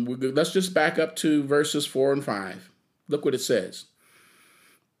 Let's just back up to verses 4 and 5. Look what it says.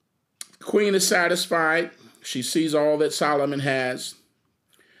 The queen is satisfied. She sees all that Solomon has,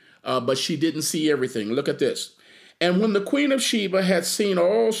 but she didn't see everything. Look at this. And when the queen of Sheba had seen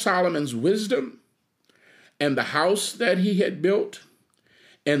all Solomon's wisdom, and the house that he had built,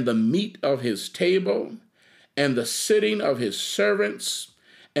 and the meat of his table, and the sitting of his servants,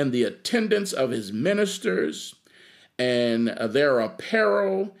 and the attendance of his ministers, and their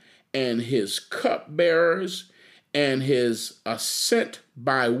apparel, and his cupbearers, and his ascent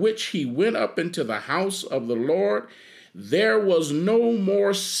by which he went up into the house of the Lord, there was no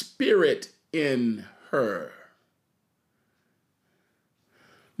more spirit in her.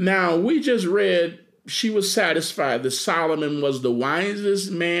 Now, we just read she was satisfied that Solomon was the wisest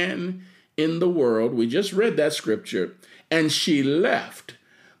man in the world. We just read that scripture, and she left.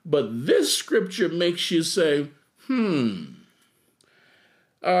 But this scripture makes you say,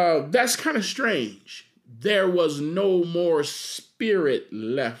 that's kind of strange. There was no more spirit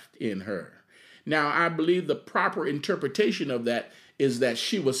left in her. Now, I believe the proper interpretation of that is that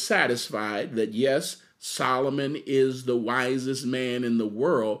she was satisfied that, yes, Solomon is the wisest man in the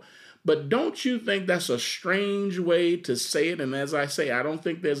world. But don't you think that's a strange way to say it? And as I say, I don't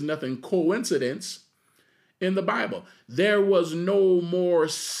think there's nothing coincidence in the Bible. There was no more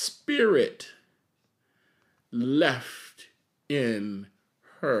spirit left in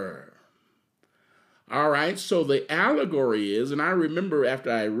her. All right, so the allegory is, and I remember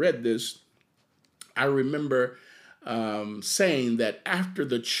after I read this, I remember saying that after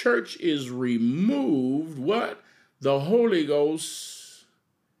the church is removed, what? The Holy Ghost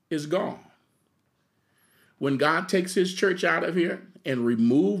is gone. When God takes his church out of here and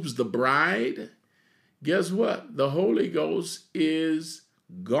removes the bride, guess what? The Holy Ghost is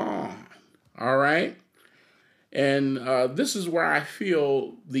gone. All right? And this is where I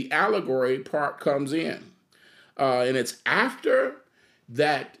feel the allegory part comes in. And it's after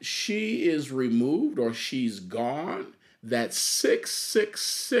that she is removed or she's gone that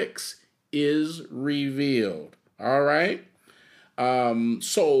 666 is revealed. All right?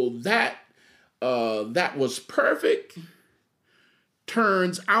 So that was perfect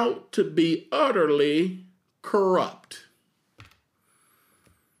turns out to be utterly corrupt.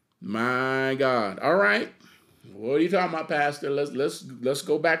 My God. All right. What are you talking about, Pastor? Let's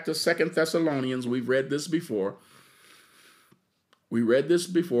go back to 2 Thessalonians. We've read this before. We read this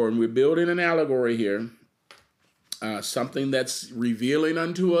before, and we're building an allegory here. Something that's revealing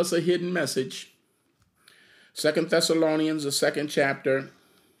unto us a hidden message. 2 Thessalonians, the 2nd chapter,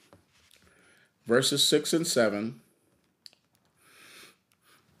 verses 6 and 7.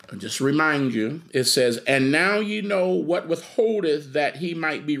 I'll just remind you, it says, "And now ye know what withholdeth that he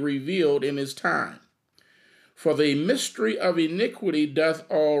might be revealed in his time. For the mystery of iniquity doth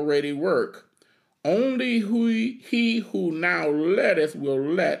already work. Only he who now letteth will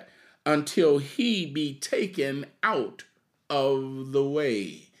let until he be taken out of the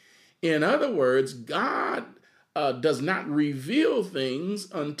way." In other words, God does not reveal things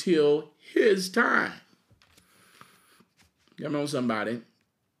until his time. Come on, somebody.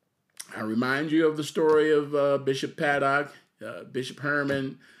 I remind you of the story of Bishop Paddock, Bishop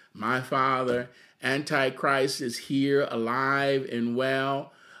Herman, my father. Antichrist is here, alive and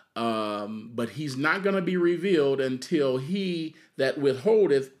well, but he's not going to be revealed until he that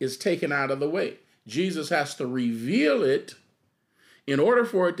withholdeth is taken out of the way. Jesus has to reveal it. In order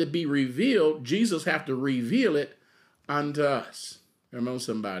for it to be revealed, Jesus has to reveal it unto us. Come on,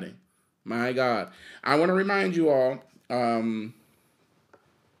 somebody. My God. I want to remind you all,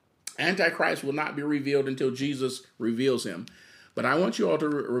 Antichrist will not be revealed until Jesus reveals him. But I want you all to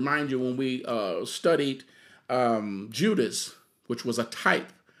remind you when we studied Judas, which was a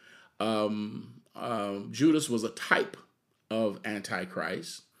type. Judas was a type of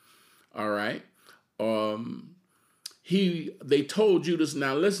Antichrist. All right. They told Judas,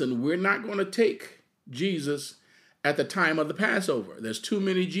 now listen, we're not going to take Jesus at the time of the Passover. There's too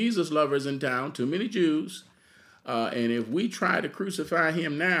many Jesus lovers in town, too many Jews. And if we try to crucify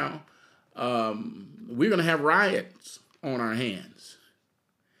him now, we're going to have riots on our hands.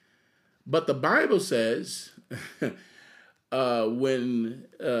 But the Bible says, when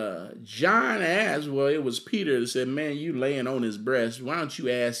John asked, well, it was Peter that said, man, you laying on his breast. Why don't you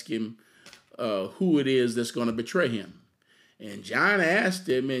ask him who it is that's going to betray him? And John asked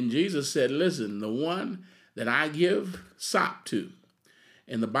him, and Jesus said, listen, the one that I give sop to.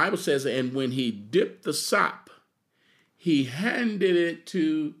 And the Bible says, and when he dipped the sop, he handed it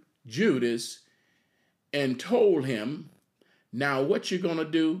to Judas and told him, now what you're going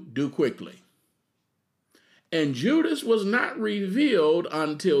to do quickly. And Judas was not revealed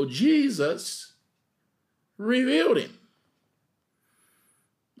until Jesus revealed him.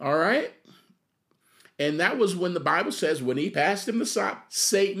 All right? And that was when the Bible says, when he passed him the sop,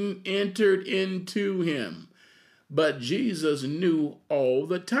 Satan entered into him. But Jesus knew all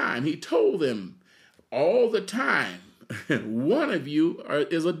the time. He told them all the time, one of you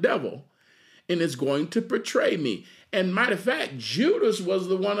is a devil and is going to betray me. And matter of fact, Judas was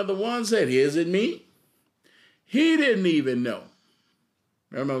one of the ones that said, is it me? He didn't even know.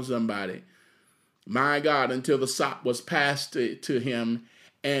 Remember somebody? My God, until the sop was passed to him.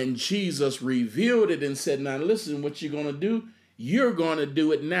 And Jesus revealed it and said, now listen, what you're going to do, you're going to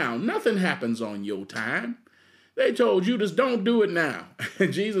do it now. Nothing happens on your time. They told Judas, don't do it now.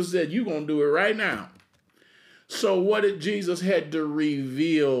 And Jesus said, you're going to do it right now. So what did Jesus had to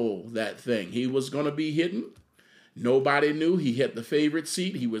reveal that thing? He was going to be hidden. Nobody knew. He had the favorite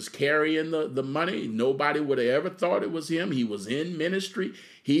seat. He was carrying the money. Nobody would have ever thought it was him. He was in ministry.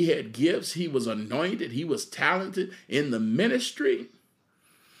 He had gifts. He was anointed. He was talented in the ministry.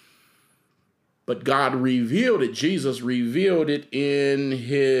 but God revealed it. Jesus revealed it in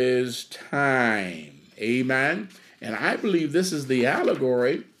his time. Amen. And I believe this is the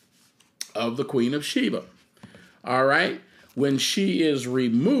allegory of the Queen of Sheba. All right. When she is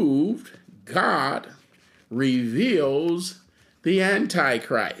removed, God reveals the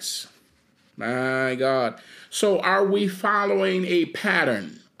Antichrist. My God. So are we following a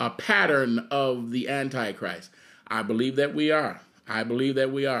pattern of the Antichrist? I believe that we are. I believe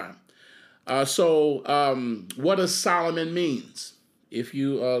that we are. So what does Solomon means? If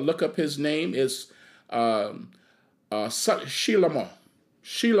you look up his name, it's Shelomoh. Shelomoh.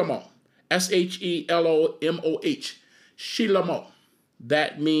 Shelomoh. Shelomoh.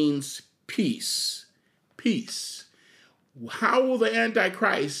 That means peace. Peace. How will the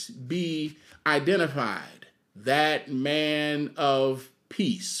Antichrist be identified? That man of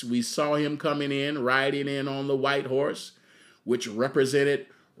peace. We saw him coming in, riding in on the white horse, which represented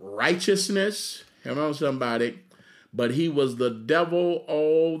righteousness. Come on, somebody. But he was the devil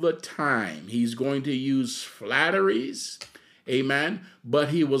all the time. He's going to use flatteries. Amen. But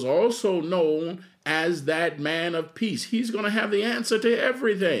he was also known as that man of peace. He's going to have the answer to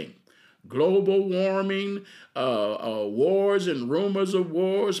everything. Global warming, wars and rumors of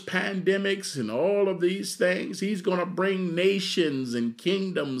wars, pandemics, and all of these things. He's going to bring nations and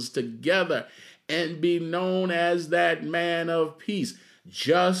kingdoms together and be known as that man of peace,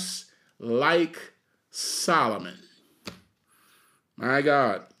 just like Solomon. My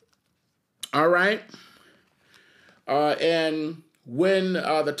God. All right. And when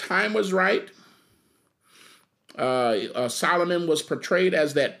the time was right, Solomon was portrayed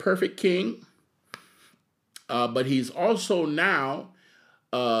as that perfect king, but he's also now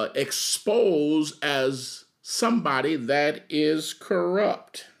exposed as somebody that is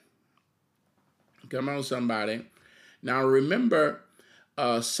corrupt. Come on, somebody. Now remember,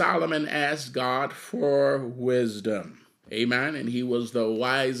 Solomon asked God for wisdom. Amen. And he was the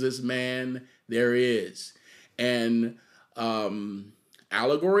wisest man there is. And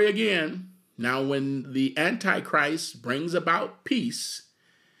allegory again. Now, when the Antichrist brings about peace,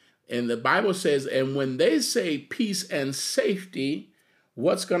 and the Bible says, and when they say peace and safety,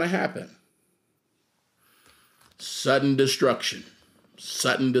 what's going to happen? Sudden destruction.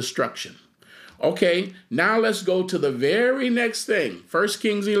 Sudden destruction. Okay, now let's go to the very next thing. 1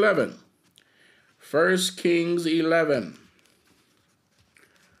 Kings 11. 1 Kings 11.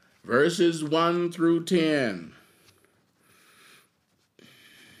 Verses 1 through 10.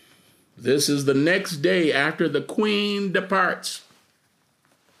 This is the next day after the queen departs.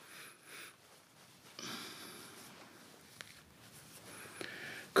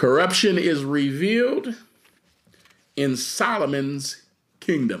 Corruption is revealed in Solomon's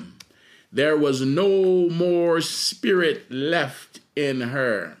kingdom. There was no more spirit left in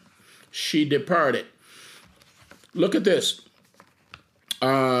her. She departed. Look at this.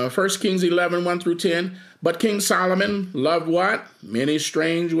 1 Kings 11, 1 through 10. But King Solomon loved what? Many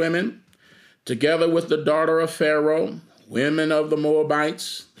strange women, together with the daughter of Pharaoh, women of the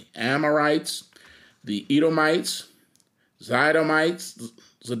Moabites, the Amorites, the Edomites, Zidonians,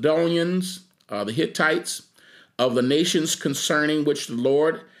 Zidonians, the Hittites, of the nations concerning which the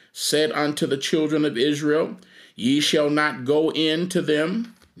Lord said unto the children of Israel, Ye shall not go in to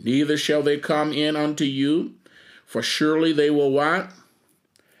them, neither shall they come in unto you, for surely they will what?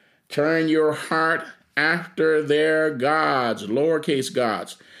 Turn your heart after their gods, lowercase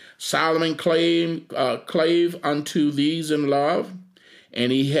gods. Solomon clave unto these in love,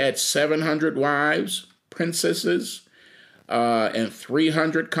 and he had 700 wives, princesses, and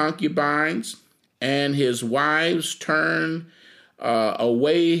 300 concubines, and his wives turned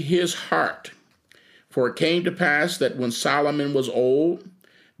away his heart. For it came to pass that when Solomon was old,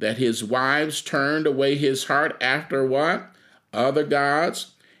 that his wives turned away his heart after what? Other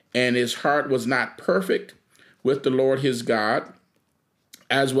gods, and his heart was not perfect with the Lord his God,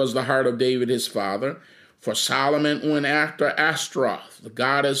 as was the heart of David his father. For Solomon went after Ashtaroth, the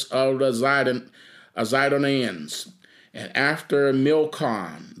goddess of the Zidonians, and after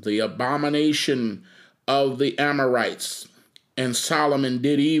Milcom, the abomination of the Amorites. And Solomon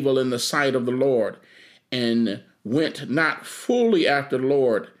did evil in the sight of the Lord, and went not fully after the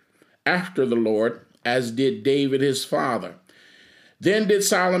Lord, as did David his father. Then did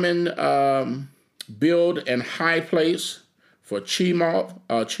Solomon build an high place for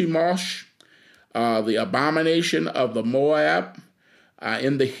Chemosh, the abomination of the Moab,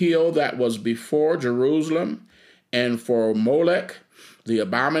 in the hill that was before Jerusalem, and for Molech, the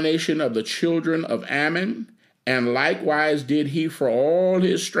abomination of the children of Ammon, and likewise did he for all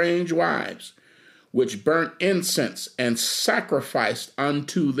his strange wives, which burnt incense and sacrificed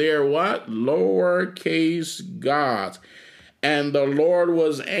unto their what? Lowercase gods. And the Lord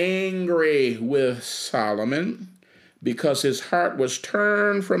was angry with Solomon because his heart was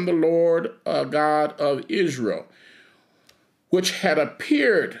turned from the Lord God of Israel, which had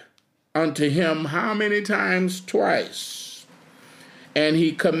appeared unto him how many times? Twice. And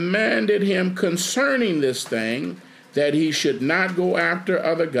he commanded him concerning this thing, that he should not go after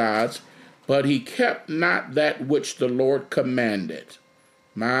other gods, but he kept not that which the Lord commanded.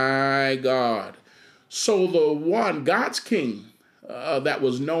 My God. So the one, God's king, that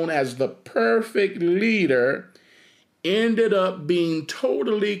was known as the perfect leader, ended up being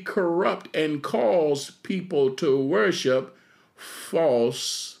totally corrupt and caused people to worship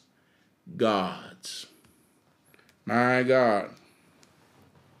false gods. My God.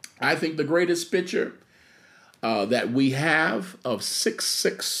 I think the greatest picture that we have of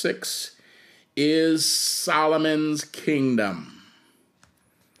 666 is Solomon's kingdom.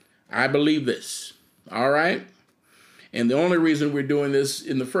 I believe this. All right? And the only reason we're doing this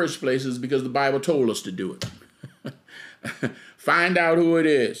in the first place is because the Bible told us to do it. Find out who it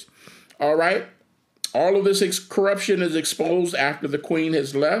is. All right? All of this corruption is exposed after the queen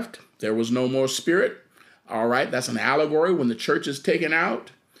has left. There was no more spirit. All right? That's an allegory. When the church is taken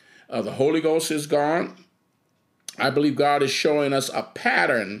out, the Holy Ghost is gone. I believe God is showing us a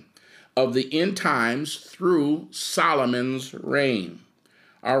pattern of the end times through Solomon's reign.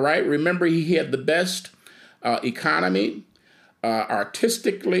 All right, remember he had the best economy,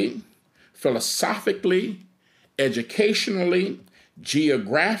 artistically, philosophically, educationally,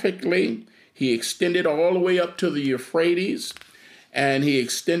 geographically. He extended all the way up to the Euphrates, and he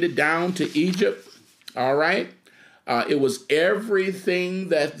extended down to Egypt. All right. It was everything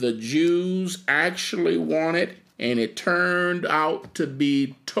that the Jews actually wanted, and it turned out to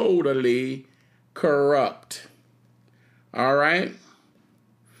be totally corrupt. All right?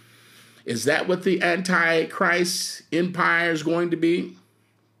 Is that what the Antichrist empire is going to be?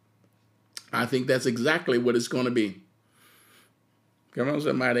 I think that's exactly what it's going to be. Come on,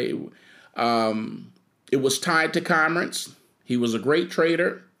 somebody. It was tied to commerce. He was a great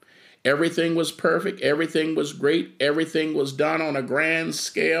trader. Everything was perfect. Everything was great. Everything was done on a grand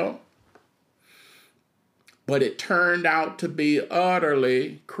scale. But it turned out to be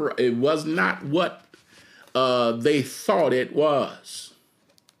utterly corrupt. It was not what they thought it was.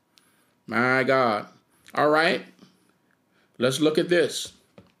 My God. All right. Let's look at this.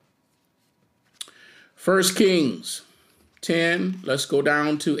 1 Kings 10. Let's go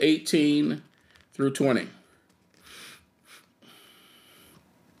down to 18 through 20.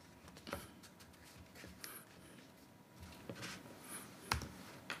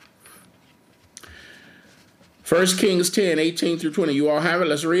 First Kings 10, 18 through 20. You all have it?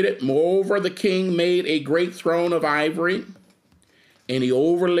 Let's read it. Moreover, the king made a great throne of ivory, and he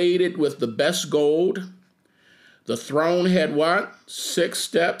overlaid it with the best gold. The throne had what? 6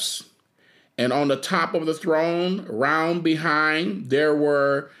 steps. And on the top of the throne, round behind, there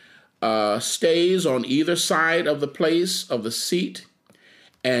were stays on either side of the place of the seat.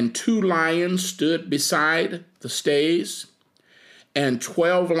 And 2 lions stood beside the stays. And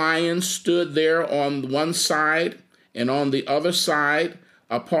 12 lions stood there on one side and on the other side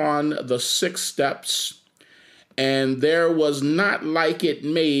upon the 6 steps. And there was not like it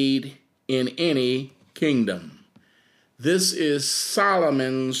made in any kingdom. This is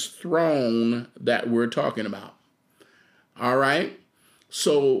Solomon's throne that we're talking about. All right.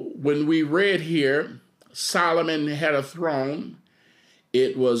 So when we read here, Solomon had a throne.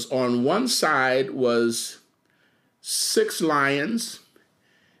 It was on one side was 6 lions.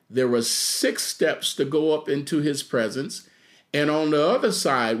 There were 6 steps to go up into his presence. And on the other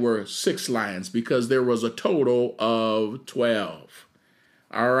side were 6 lions, because there was a total of 12.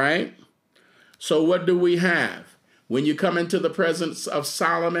 All right. So what do we have? When you come into the presence of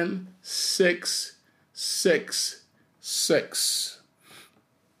Solomon, 6, 6, 6.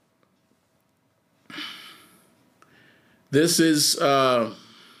 This is, let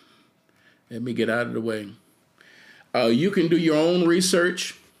me get out of the way. You can do your own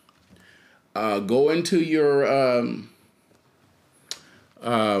research. Go into your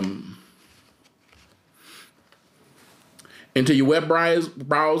web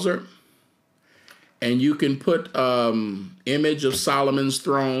browser, and you can put image of Solomon's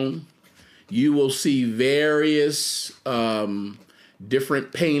throne. You will see various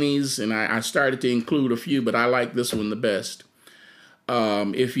different paintings, and I started to include a few, but I like this one the best.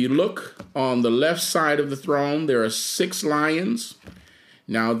 If you look on the left side of the throne, there are 6 lions.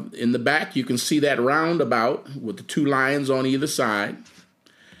 Now, in the back, you can see that roundabout with the 2 lions on either side.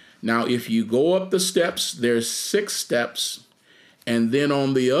 Now, if you go up the steps, there's 6 steps. And then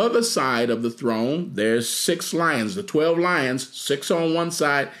on the other side of the throne, there's 6 lions, the 12 lions, 6 on one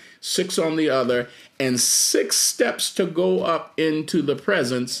side, 6 on the other, and 6 steps to go up into the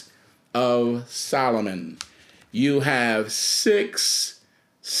presence of Solomon. You have 6,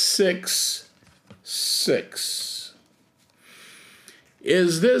 6, 6.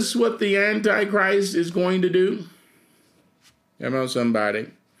 Is this what the Antichrist is going to do? Come on, somebody.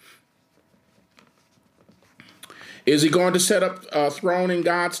 Is he going to set up a throne in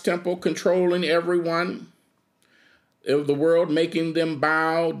God's temple, controlling everyone of the world, making them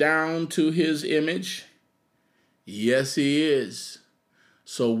bow down to his image? Yes, he is.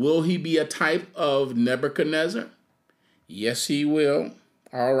 So will he be a type of Nebuchadnezzar? Yes, he will.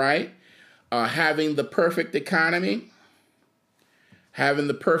 All right. Having the perfect economy, having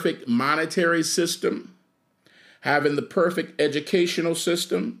the perfect monetary system, having the perfect educational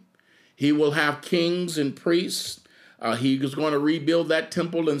system. He will have kings and priests. He is going to rebuild that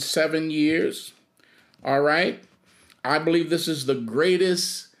temple in 7 years. All right. I believe this is the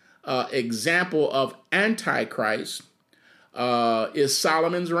greatest example of Antichrist is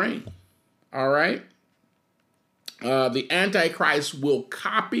Solomon's reign. All right. The Antichrist will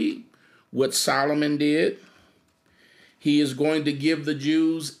copy what Solomon did. He is going to give the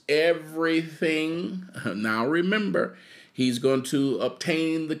Jews everything. Now remember, he's going to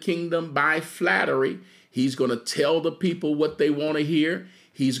obtain the kingdom by flattery. He's going to tell the people what they want to hear.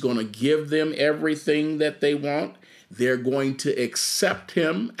 He's going to give them everything that they want. They're going to accept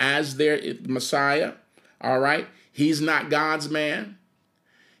him as their Messiah. All right. He's not God's man.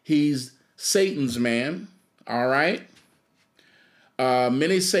 He's Satan's man. All right.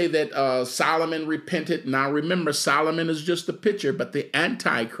 Many say that Solomon repented. Now remember, Solomon is just a picture, but the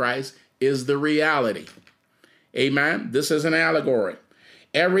Antichrist is the reality. Amen. This is an allegory.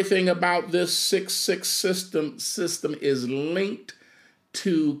 Everything about this 666 system is linked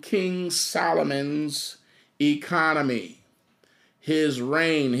to King Solomon's economy, his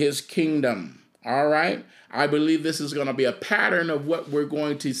reign, his kingdom. All right. I believe this is going to be a pattern of what we're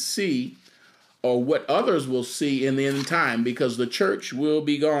going to see, or what others will see in the end time, because the church will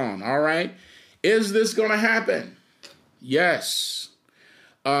be gone. All right. Is this going to happen? Yes.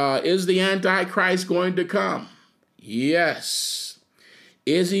 Is the Antichrist going to come? Yes.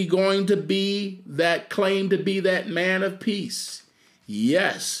 Is he going to be that, claim to be that man of peace?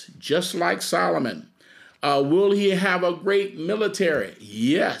 Yes, just like Solomon. Will he have a great military?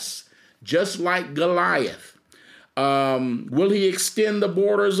 Yes, just like Goliath. Will he extend the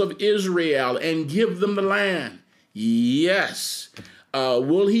borders of Israel and give them the land? Yes.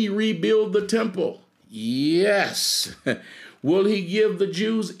 Will he rebuild the temple? Yes. Will he give the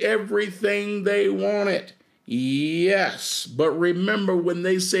Jews everything they wanted? Yes. But remember, when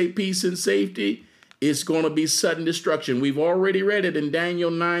they say peace and safety, it's going to be sudden destruction. We've already read it in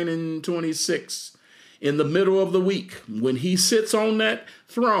Daniel 9:26. In the middle of the week, when he sits on that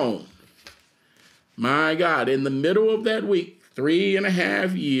throne, my God, in the middle of that week,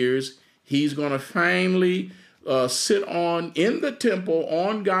 3.5 years, he's going to finally sit in the temple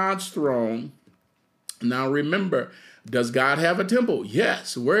on God's throne. Now remember, does God have a temple?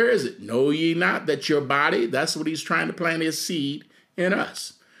 Yes. Where is it? Know ye not that your body, that's what he's trying to plant his seed in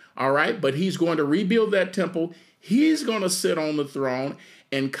us. All right. But he's going to rebuild that temple. He's going to sit on the throne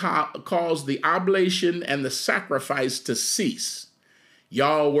and cause the oblation and the sacrifice to cease.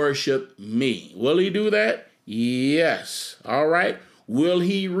 Y'all worship me. Will he do that? Yes. All right. Will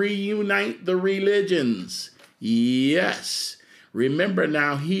he reunite the religions? Yes. Remember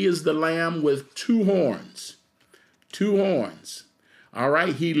now, he is the lamb with 2 horns. 2 horns. All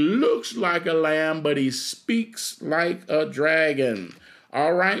right. He looks like a lamb, but he speaks like a dragon.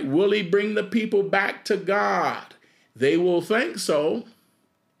 All right. Will he bring the people back to God? They will think so,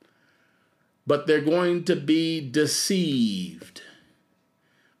 but they're going to be deceived.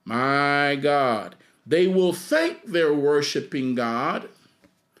 My God. They will think they're worshiping God,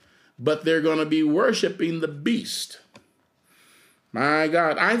 but they're going to be worshiping the beast. My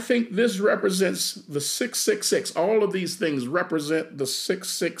God, I think this represents the 666. All of these things represent the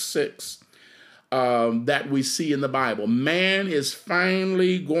 666 that we see in the Bible. Man is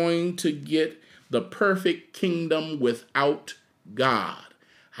finally going to get the perfect kingdom without God.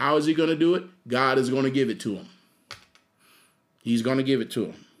 How is he going to do it? God is going to give it to him. He's going to give it to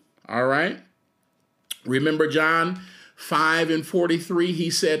him. All right. Remember John 5:43, he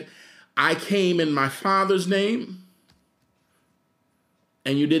said, I came in my Father's name,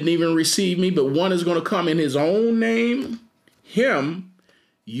 and you didn't even receive me, but one is going to come in his own name. Him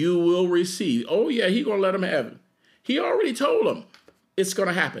you will receive. Oh, yeah, he's going to let him have it. He already told him. It's going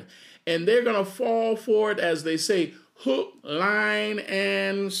to happen. And they're going to fall for it, as they say, hook, line,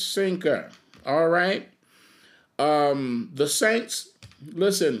 and sinker. All right? The saints,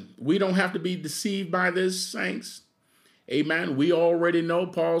 listen, we don't have to be deceived by this, saints. Amen. We already know,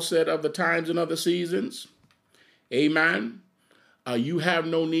 Paul said, of the times and of the seasons. Amen. You have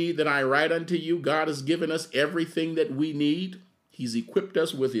no need that I write unto you. God has given us everything that we need. He's equipped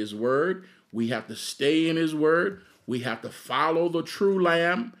us with his word. We have to stay in his word. We have to follow the true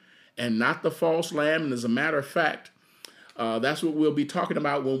lamb and not the false lamb. And as a matter of fact, that's what we'll be talking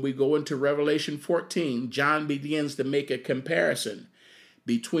about when we go into Revelation 14. John begins to make a comparison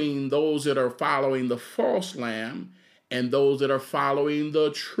between those that are following the false lamb and those that are following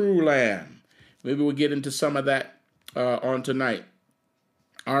the true lamb. Maybe we'll get into some of that on tonight.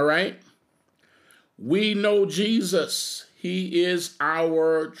 All right. We know Jesus. He is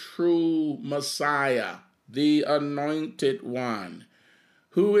our true Messiah, the anointed one.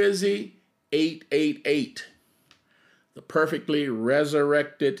 Who is he? 888. The perfectly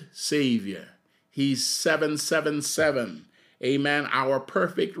resurrected Savior. He's 777. Amen. Our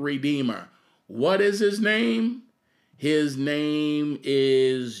perfect Redeemer. What is his name? His name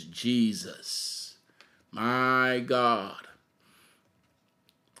is Jesus. My God.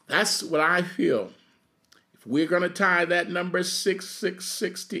 That's what I feel. If we're going to tie that number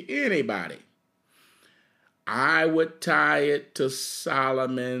 666 to anybody, I would tie it to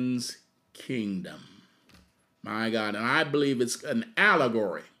Solomon's kingdom. My God. And I believe it's an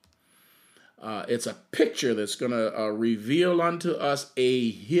allegory. It's a picture that's going to reveal unto us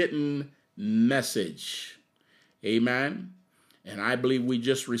a hidden message. Amen. And I believe we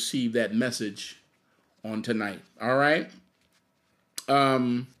just received that message on tonight. All right.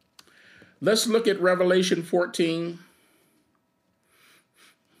 Let's look at Revelation 14.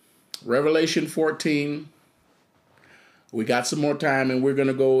 Revelation 14. We got some more time and we're going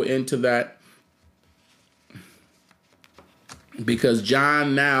to go into that. Because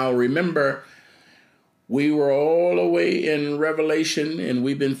John now, remember, we were all the way in Revelation and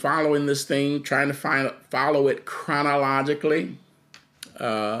we've been following this thing, trying to follow it chronologically.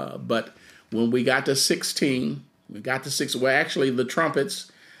 But when we got to 16, well, actually the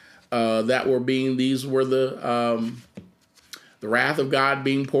trumpets that were these were the wrath of God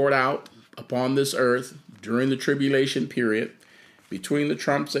being poured out upon this earth during the tribulation period, between the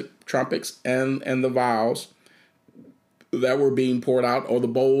trumpets and the vials that were being poured out, or the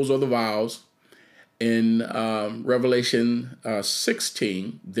bowls or the vials. In Revelation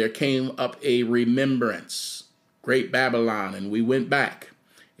 16, there came up a remembrance, Great Babylon, and we went back.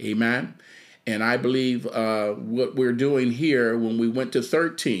 Amen. And I believe what we're doing here, when we went to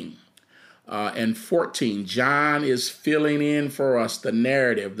 13 and 14, John is filling in for us the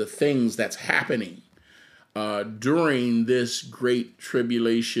narrative, the things that's happening during this great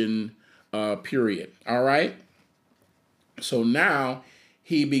tribulation period. All right. So now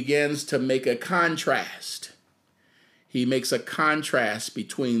he begins to make a contrast. He makes a contrast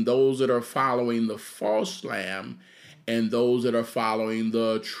between those that are following the false lamb and those that are following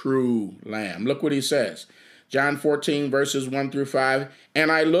the true lamb. Look what he says. John 14, verses 1 through 5.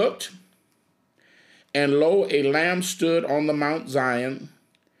 And I looked, and lo, a lamb stood on the Mount Zion,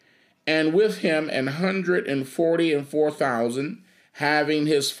 and with him 144,000, having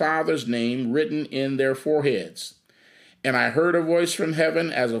his Father's name written in their foreheads. And I heard a voice from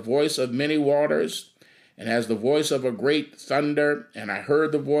heaven as a voice of many waters, and as the voice of a great thunder. And I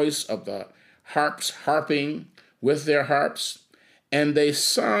heard the voice of the harps harping with their harps, and they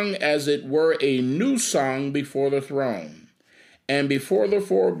sung as it were a new song before the throne, and before the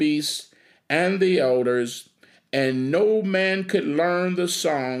four beasts and the elders, and no man could learn the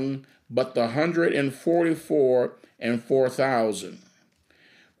song but the 144 and 4,000.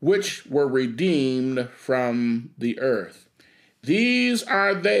 Which were redeemed from the earth. These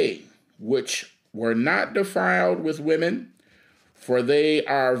are they which were not defiled with women, for they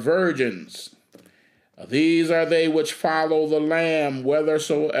are virgins. These are they which follow the Lamb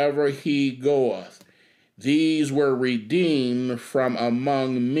whithersoever he goeth. These were redeemed from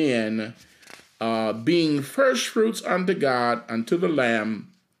among men, being firstfruits unto God, unto the Lamb.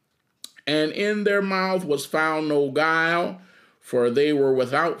 And in their mouth was found no guile, for they were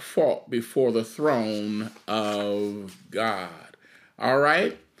without fault before the throne of God. All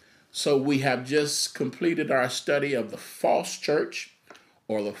right. So we have just completed our study of the false church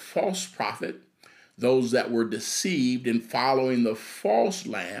or the false prophet, those that were deceived in following the false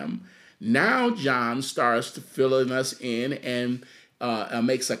lamb. Now John starts to fill us in and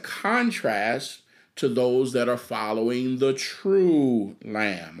makes a contrast to those that are following the true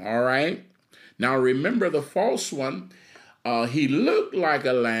lamb. All right. Now remember, the false one He looked like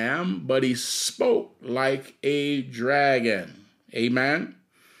a lamb, but he spoke like a dragon. Amen.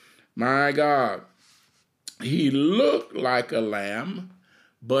 My God. He looked like a lamb,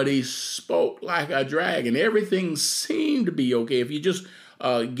 but he spoke like a dragon. Everything seemed to be okay. If you just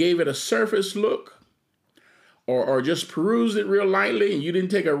gave it a surface look, or just perused it real lightly and you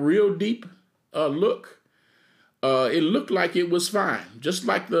didn't take a real deep look, it looked like it was fine. Just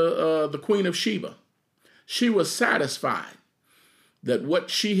like the Queen of Sheba. She was satisfied that what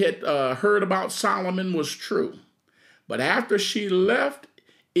she had heard about Solomon was true. But after she left,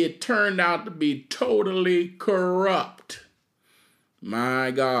 it turned out to be totally corrupt.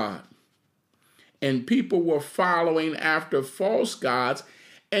 My God. And people were following after false gods,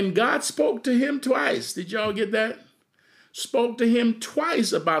 and God spoke to him twice. Did y'all get that? Spoke to him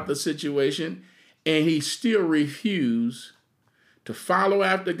twice about the situation, and he still refused to follow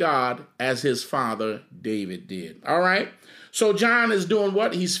after God as his father David did. All right? So John is doing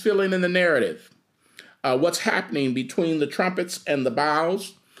what? He's filling in the narrative. What's happening between the trumpets and the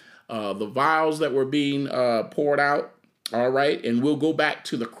bowls, the vials that were being poured out. All right? And we'll go back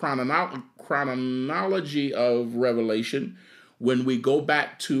to the chronology of Revelation when we go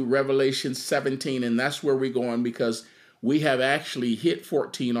back to Revelation 17, and that's where we're going because we have actually hit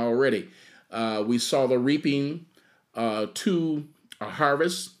 14 already. We saw the reaping to a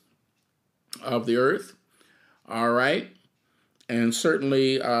harvest of the earth. All right. And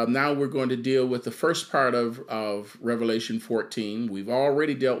certainly now we're going to deal with the first part of Revelation 14. We've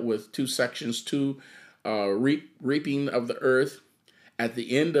already dealt with two sections, reaping of the earth at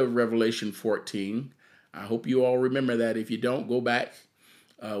the end of Revelation 14. I hope you all remember that. If you don't, go back.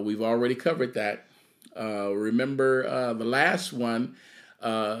 We've already covered that. Remember the last one,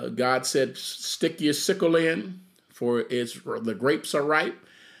 God said, stick your sickle in, for the grapes are ripe,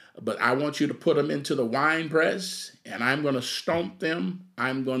 but I want you to put them into the wine press, and I'm going to stomp them.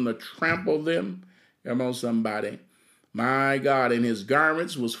 I'm going to trample them. Come on, somebody. My God, and his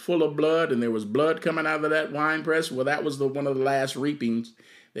garments was full of blood, and there was blood coming out of that wine press. Well, that was one of the last reapings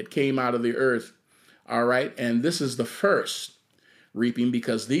that came out of the earth. All right, and this is the first reaping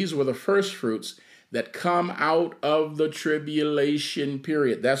because these were the first fruits that come out of the tribulation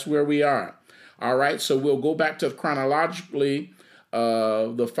period. That's where we are. All right, so we'll go back to chronologically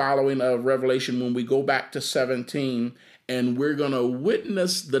the following of Revelation when we go back to 17, and we're going to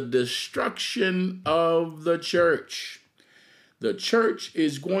witness the destruction of the church. The church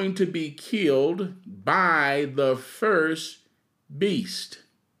is going to be killed by the first beast.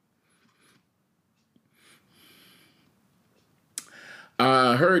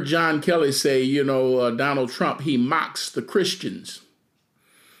 I heard John Kelly say, Donald Trump, he mocks the Christians,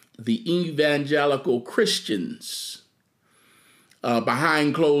 the evangelical Christians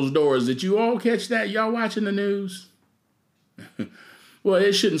behind closed doors. Did you all catch that? Y'all watching the news? Well,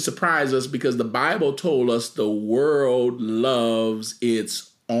 it shouldn't surprise us because the Bible told us the world loves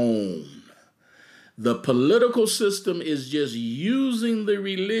its own. The political system is just using the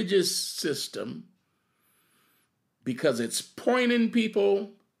religious system because it's pointing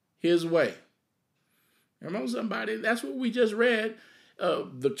people his way. Come on, somebody. That's what we just read.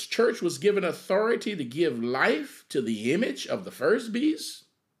 The church was given authority to give life to the image of the first beast.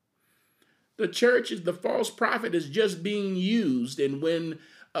 The church, the false prophet, is just being used. And when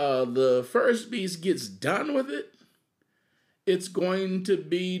the first beast gets done with it, it's going to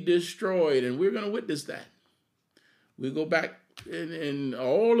be destroyed. And we're going to witness that. We go back. And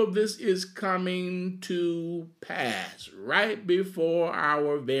all of this is coming to pass right before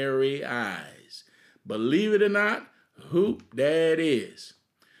our very eyes. Believe it or not, that is.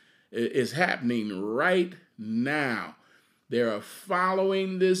 It's happening right now. They are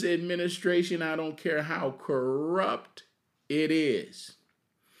following this administration. I don't care how corrupt it is.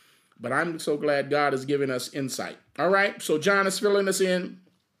 But I'm so glad God has given us insight. All right, so John is filling us in.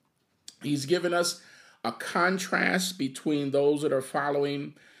 He's given us a contrast between those that are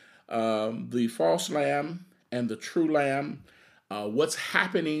following the false lamb and the true lamb, what's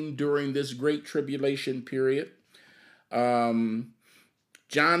happening during this great tribulation period. John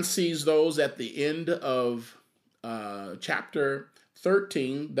sees those at the end of chapter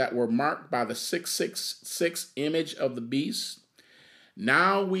 13 that were marked by the 666 image of the beast.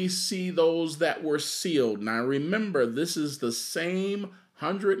 Now we see those that were sealed. Now remember, this is the same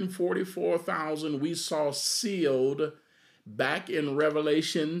 144,000 we saw sealed back in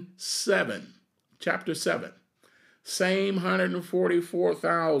Revelation 7, chapter 7. Same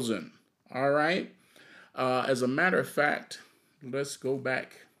 144,000. All right. As a matter of fact, let's go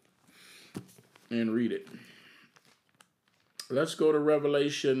back and read it. Let's go to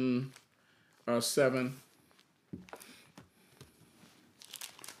Revelation 7.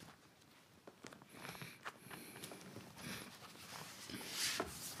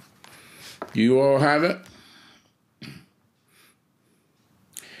 You all have it?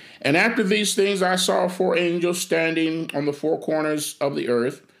 And after these things I saw four angels standing on the four corners of the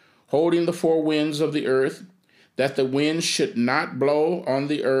earth, holding the four winds of the earth, that the wind should not blow on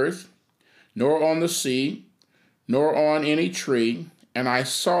the earth, nor on the sea, nor on any tree. And I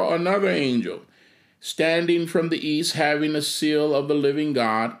saw another angel standing from the east, having a seal of the living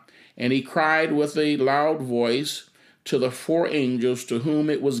God, and he cried with a loud voice to the four angels to whom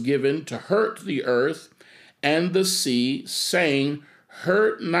it was given to hurt the earth and the sea, saying,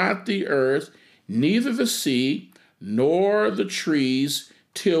 Hurt not the earth, neither the sea, nor the trees,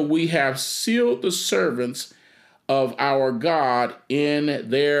 till we have sealed the servants of our God in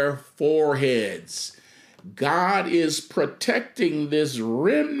their foreheads. God is protecting this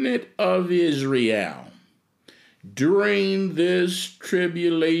remnant of Israel during this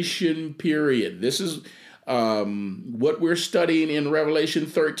tribulation period. This is what we're studying in Revelation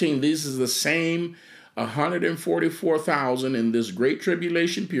 13. This is the same 144,000 in this great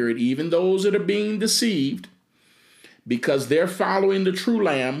tribulation period, even those that are being deceived, because they're following the true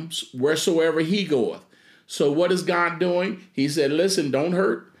lambs wheresoever he goeth. So what is God doing? He said, listen, don't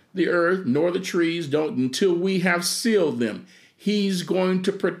hurt the earth nor the trees, don't, until we have sealed them. He's going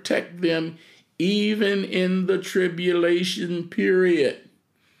to protect them even in the tribulation period.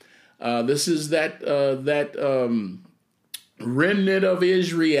 This is that remnant of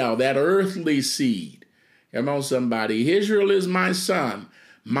Israel, that earthly seed. Come on, somebody. Israel is my son,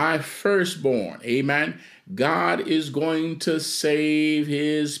 my firstborn. Amen. God is going to save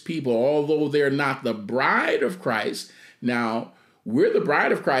his people, although they're not the bride of Christ. Now, we're the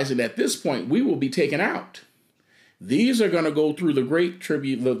bride of Christ, and at this point, we will be taken out. These are going to go through the great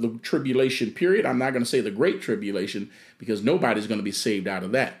the tribulation period. I'm not going to say the great tribulation because nobody's going to be saved out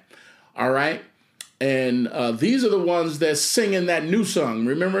of that. All right. And these are the ones that's singing that new song.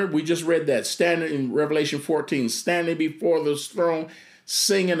 Remember, we just read that, standing in Revelation 14, standing before the throne,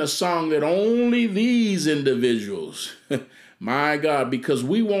 singing a song that only these individuals, my God, because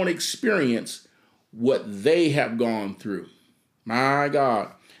we won't experience what they have gone through. My God,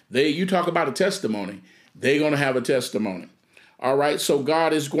 you talk about a testimony. They're going to have a testimony. All right, so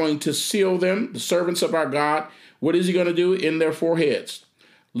God is going to seal them, the servants of our God. What is he going to do? In their foreheads.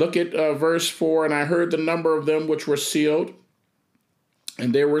 Look at verse 4, and I heard the number of them which were sealed,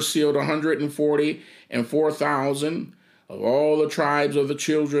 and there were sealed 144,000 of all the tribes of the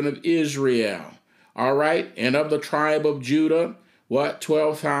children of Israel. All right, and of the tribe of Judah,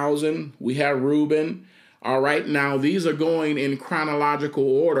 12,000? We have Reuben. All right, now these are going in chronological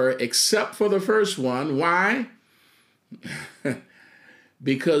order, except for the first one. Why?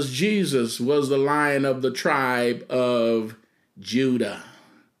 Because Jesus was the Lion of the tribe of Judah.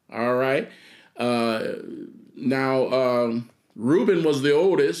 All right. Now, Reuben was the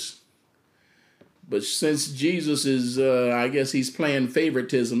oldest, but since Jesus is, I guess he's playing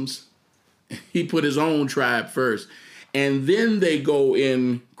favoritisms, he put his own tribe first. And then they go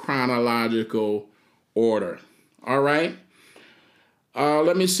in chronological order. All right.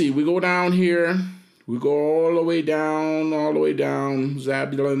 Let me see. We go down here. We go all the way down.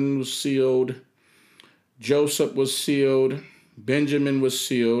 Zebulun was sealed. Joseph was sealed. Benjamin was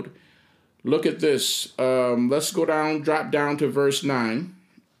sealed. Look at this. Let's go down, drop down to verse 9.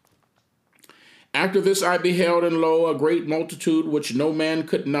 After this I beheld, and lo, a great multitude which no man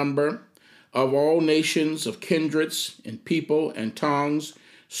could number, of all nations, of kindreds, and people, and tongues,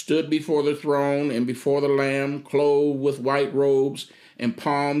 stood before the throne and before the Lamb, clothed with white robes and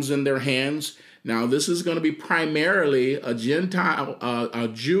palms in their hands. Now, this is going to be primarily a Gentile, a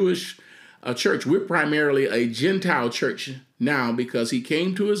Jewish church. We're primarily a Gentile church now because he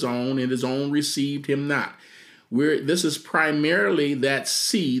came to his own and his own received him not. This is primarily that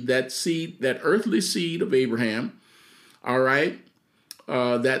earthly seed of Abraham, all right,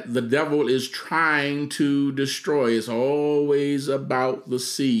 that the devil is trying to destroy. It's always about the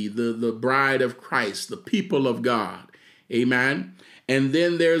seed, the bride of Christ, the people of God. Amen. And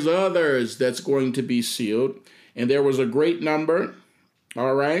then there's others that's going to be sealed. And there was a great number.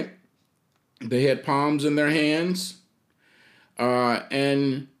 All right. They had palms in their hands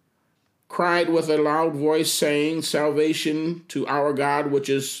and cried with a loud voice, saying, Salvation to our God, which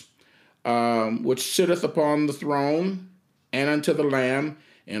sitteth upon the throne, and unto the Lamb.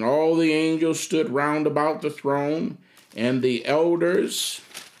 And all the angels stood round about the throne, and the elders,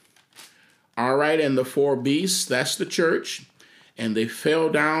 all right, and the four beasts, that's the church, and they fell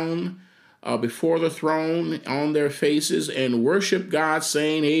down before the throne on their faces and worshiped God,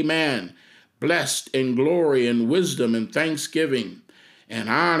 saying, Amen. Blessed and glory and wisdom and thanksgiving and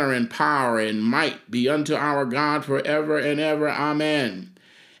honor and power and might be unto our God forever and ever. Amen.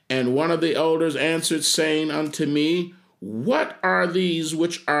 And one of the elders answered, saying unto me, What are these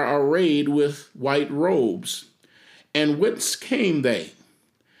which are arrayed with white robes? And whence came they?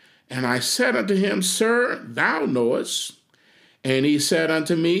 And I said unto him, Sir, thou knowest. And he said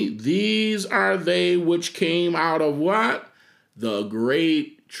unto me, These are they which came out of what? The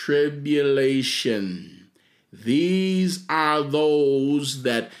great tribulation. These are those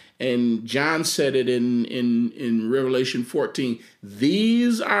that, and John said it in Revelation 14,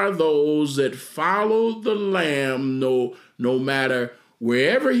 these are those that followed the Lamb no matter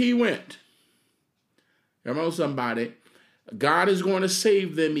wherever he went. Come on, somebody. God is going to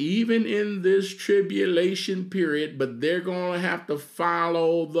save them even in this tribulation period, but they're going to have to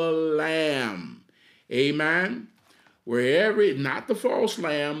follow the Lamb. Amen. Wherever, not the false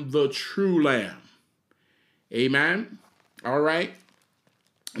lamb, the true Lamb. Amen. All right.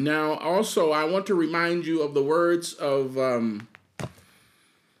 Now, also, I want to remind you of the words of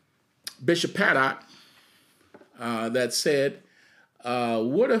Bishop Paddock that said,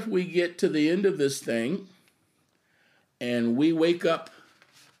 what if we get to the end of this thing and we wake up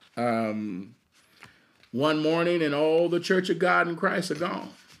one morning and all the Church of God in Christ are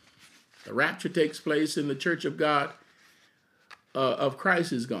gone? The rapture takes place and the Church of God of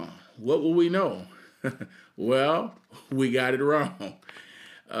Christ is gone. What will we know? Well, we got it wrong.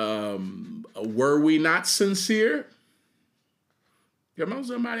 Were we not sincere? Come on,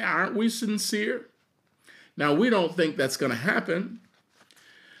 somebody, aren't we sincere? Now, we don't think that's going to happen,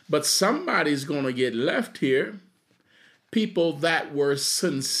 but somebody's going to get left here. People that were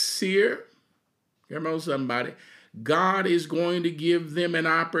sincere. Come on, somebody. God is going to give them an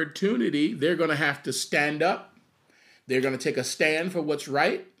opportunity. They're going to have to stand up. They're going to take a stand for what's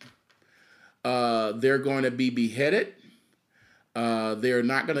right. They're going to be beheaded. They're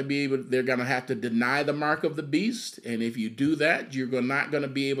not going to be able. They're going to have to deny the mark of the beast. And if you do that, you're not going to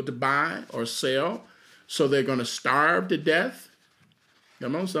be able to buy or sell. So they're going to starve to death.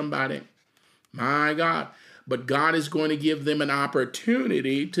 Come on, somebody. My God. But God is going to give them an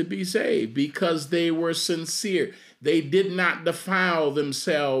opportunity to be saved because they were sincere. They did not defile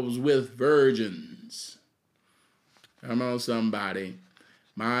themselves with virgins. Come on, somebody.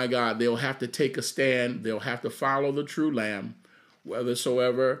 My God, they'll have to take a stand. They'll have to follow the true Lamb,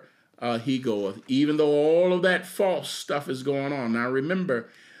 whithersoever he goeth, even though all of that false stuff is going on. Now, remember,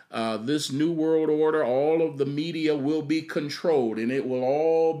 this new world order, all of the media will be controlled, and it will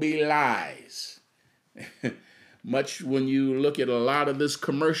all be lies. Much when you look at a lot of this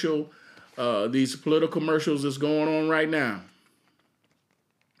commercial, these political commercials that's going on right now.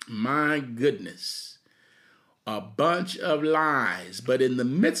 My goodness, a bunch of lies. But in the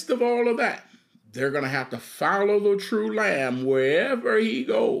midst of all of that, they're going to have to follow the true Lamb wherever he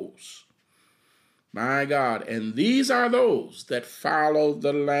goes. My God. And these are those that follow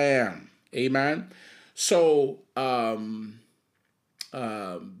the Lamb. Amen. So,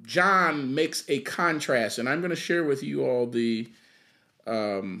 John makes a contrast, and I'm going to share with you all give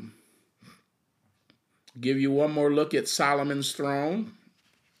you one more look at Solomon's throne.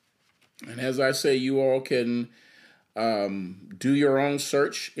 And as I say, you all can do your own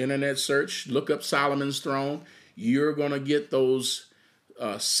search, internet search, look up Solomon's throne. You're going to get those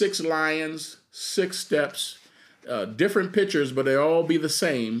 6 lions, 6 steps, different pictures, but they all be the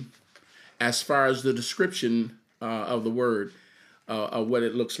same as far as the description of the word. Of what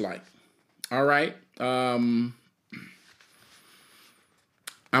it looks like. All right. I'm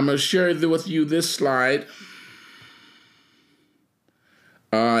going to share with you this slide.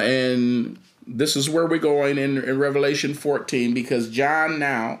 And this is where we're going in Revelation 14, because John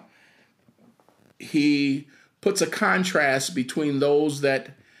now, he puts a contrast between those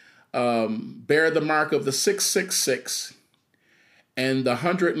that bear the mark of the 666 and the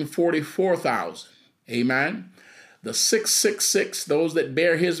 144,000. Amen. The 666, those that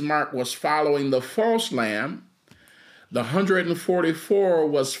bear his mark, was following the false lamb. The 144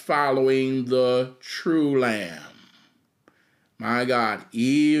 was following the true Lamb. My God,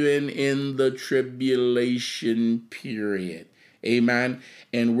 even in the tribulation period. Amen.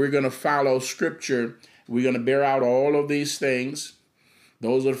 And we're going to follow Scripture. We're going to bear out all of these things.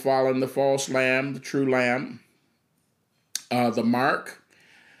 Those that are following the false lamb, the true Lamb, the mark,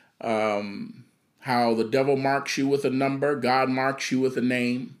 how the devil marks you with a number, God marks you with a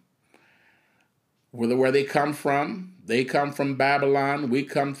name. Where they come from Babylon, we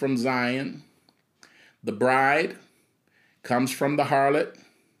come from Zion. The bride comes from the harlot.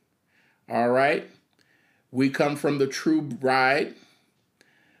 All right. We come from the true bride,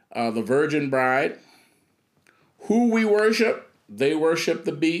 the virgin bride. Who we worship, they worship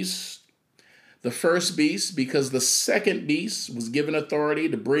the beast. the first beast because the second beast was given authority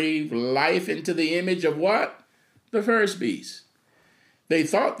to breathe life into the image of what? The first beast. They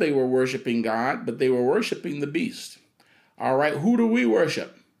thought they were worshiping God, but they were worshiping the beast. All right, who do we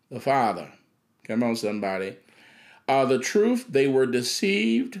worship? The Father. Come on, somebody. The truth, they were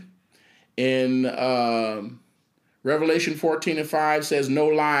deceived. In Revelation 14:5 says, no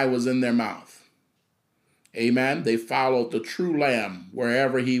lie was in their mouth. Amen. They followed the true Lamb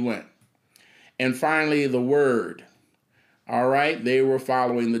wherever he went. And finally, the Word. All right, they were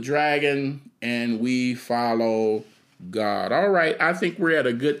following the dragon, and we follow God. All right, I think we're at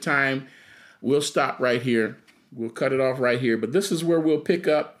a good time. We'll stop right here. We'll cut it off right here. But this is where we'll pick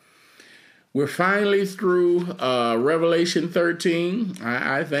up. We're finally through Revelation 13.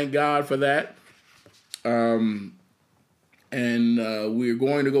 I thank God for that. And we're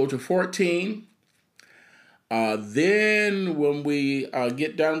going to go to 14. Then when we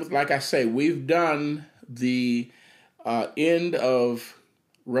get done with, like I say, we've done the end of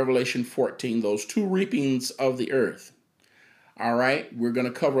Revelation 14, those two reapings of the earth. All right, we're going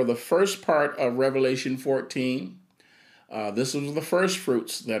to cover the first part of Revelation 14. This was the first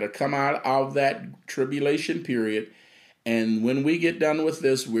fruits that have come out of that tribulation period. And when we get done with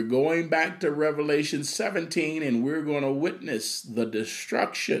this, we're going back to Revelation 17, and we're going to witness the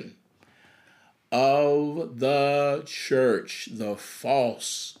destruction of the church, the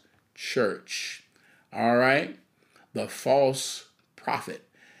false church. All right, the false prophet.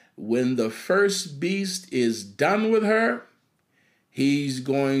 When the first beast is done with her, he's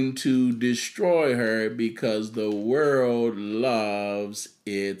going to destroy her because the world loves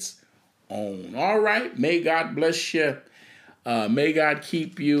its own. All right. May God bless you. May God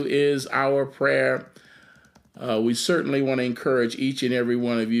keep you is our prayer. We certainly want to encourage each and every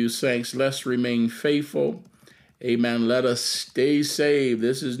one of you, saints. Let's remain faithful. Amen. Let us stay saved.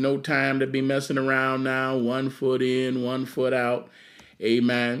 This is no time to be messing around now. 1 foot in, 1 foot out.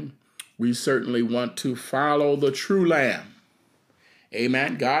 Amen. We certainly want to follow the true Lamb.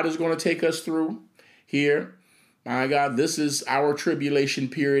 Amen. God is going to take us through here. My God, this is our tribulation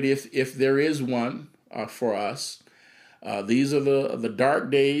period, if there is one for us. These are the dark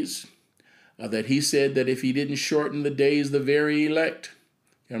days that he said that if he didn't shorten the days, the very elect.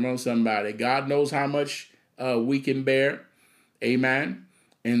 Come on, somebody. God knows how much we can bear. Amen.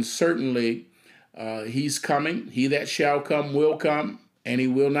 And certainly he's coming. He that shall come will come, and he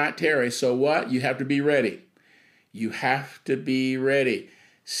will not tarry. So what? You have to be ready. You have to be ready.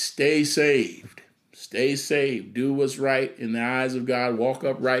 Stay saved. Stay saved. Do what's right in the eyes of God. Walk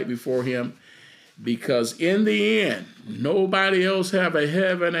upright before him. Because in the end, nobody else have a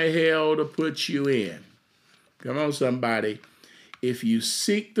heaven or hell to put you in. Come on, somebody. If you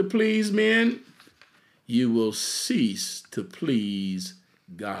seek to please men, you will cease to please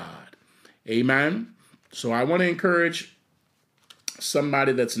God. Amen. So I want to encourage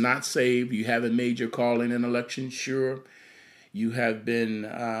somebody that's not saved. You haven't made your calling and election sure. You have been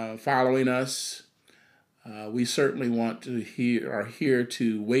following us. We certainly are here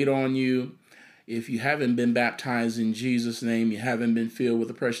to wait on you. If you haven't been baptized in Jesus' name, you haven't been filled with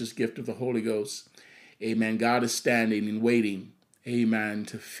the precious gift of the Holy Ghost. Amen. God is standing and waiting. Amen.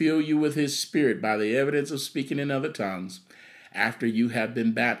 To fill you with his Spirit by the evidence of speaking in other tongues after you have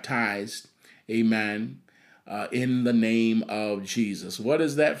been baptized. Amen. In the name of Jesus. What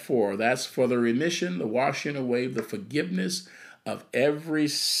is that for? That's for the remission, the washing away, the forgiveness of every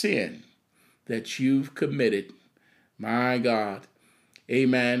sin that you've committed. My God.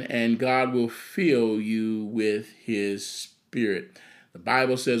 Amen. And God will fill you with his Spirit. The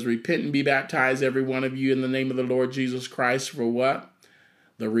Bible says, repent and be baptized, every one of you, in the name of the Lord Jesus Christ, for what?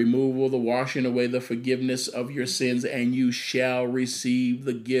 The removal, the washing away, the forgiveness of your sins, and you shall receive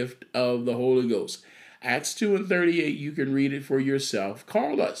the gift of the Holy Ghost. Acts 2:38, you can read it for yourself.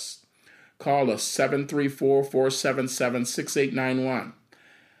 Call us. Call us 734-477-6891.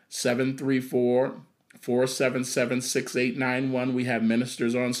 734-477-6891. We have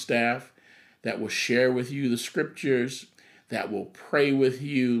ministers on staff that will share with you the scriptures, that will pray with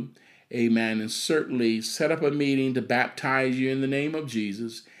you. Amen. And certainly set up a meeting to baptize you in the name of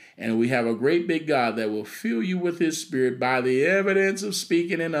Jesus. And we have a great big God that will fill you with his Spirit by the evidence of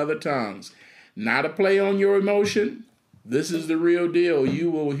speaking in other tongues. Not a play on your emotion. This is the real deal. You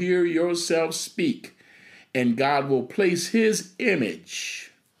will hear yourself speak, and God will place his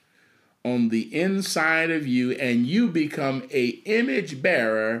image on the inside of you, and you become an image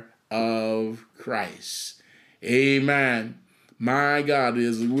bearer of Christ. Amen. My God,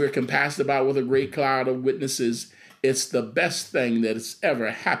 we're compassed about with a great cloud of witnesses. It's the best thing that has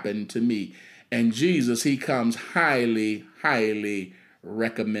ever happened to me. And Jesus, he comes highly, highly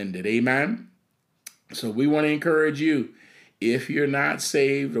recommended. Amen. So we want to encourage you, if you're not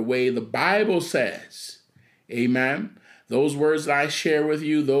saved the way the Bible says, amen, those words that I share with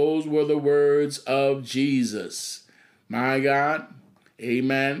you, those were the words of Jesus. My God,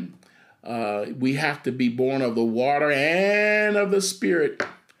 amen. We have to be born of the water and of the Spirit,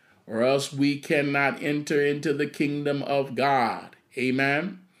 or else we cannot enter into the kingdom of God.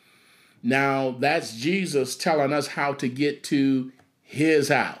 Amen. Now, that's Jesus telling us how to get to his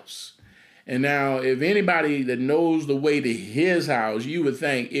house. And now, if anybody that knows the way to his house, you would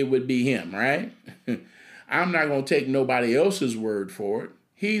think it would be him, right? I'm not going to take nobody else's word for it.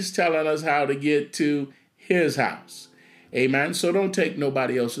 He's telling us how to get to his house. Amen. So don't take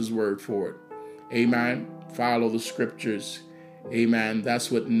nobody else's word for it. Amen. Follow the scriptures. Amen. That's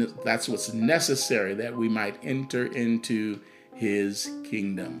what's necessary that we might enter into his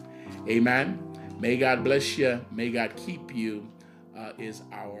kingdom. Amen. May God bless you. May God keep you is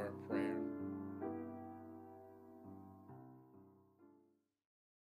our prayer.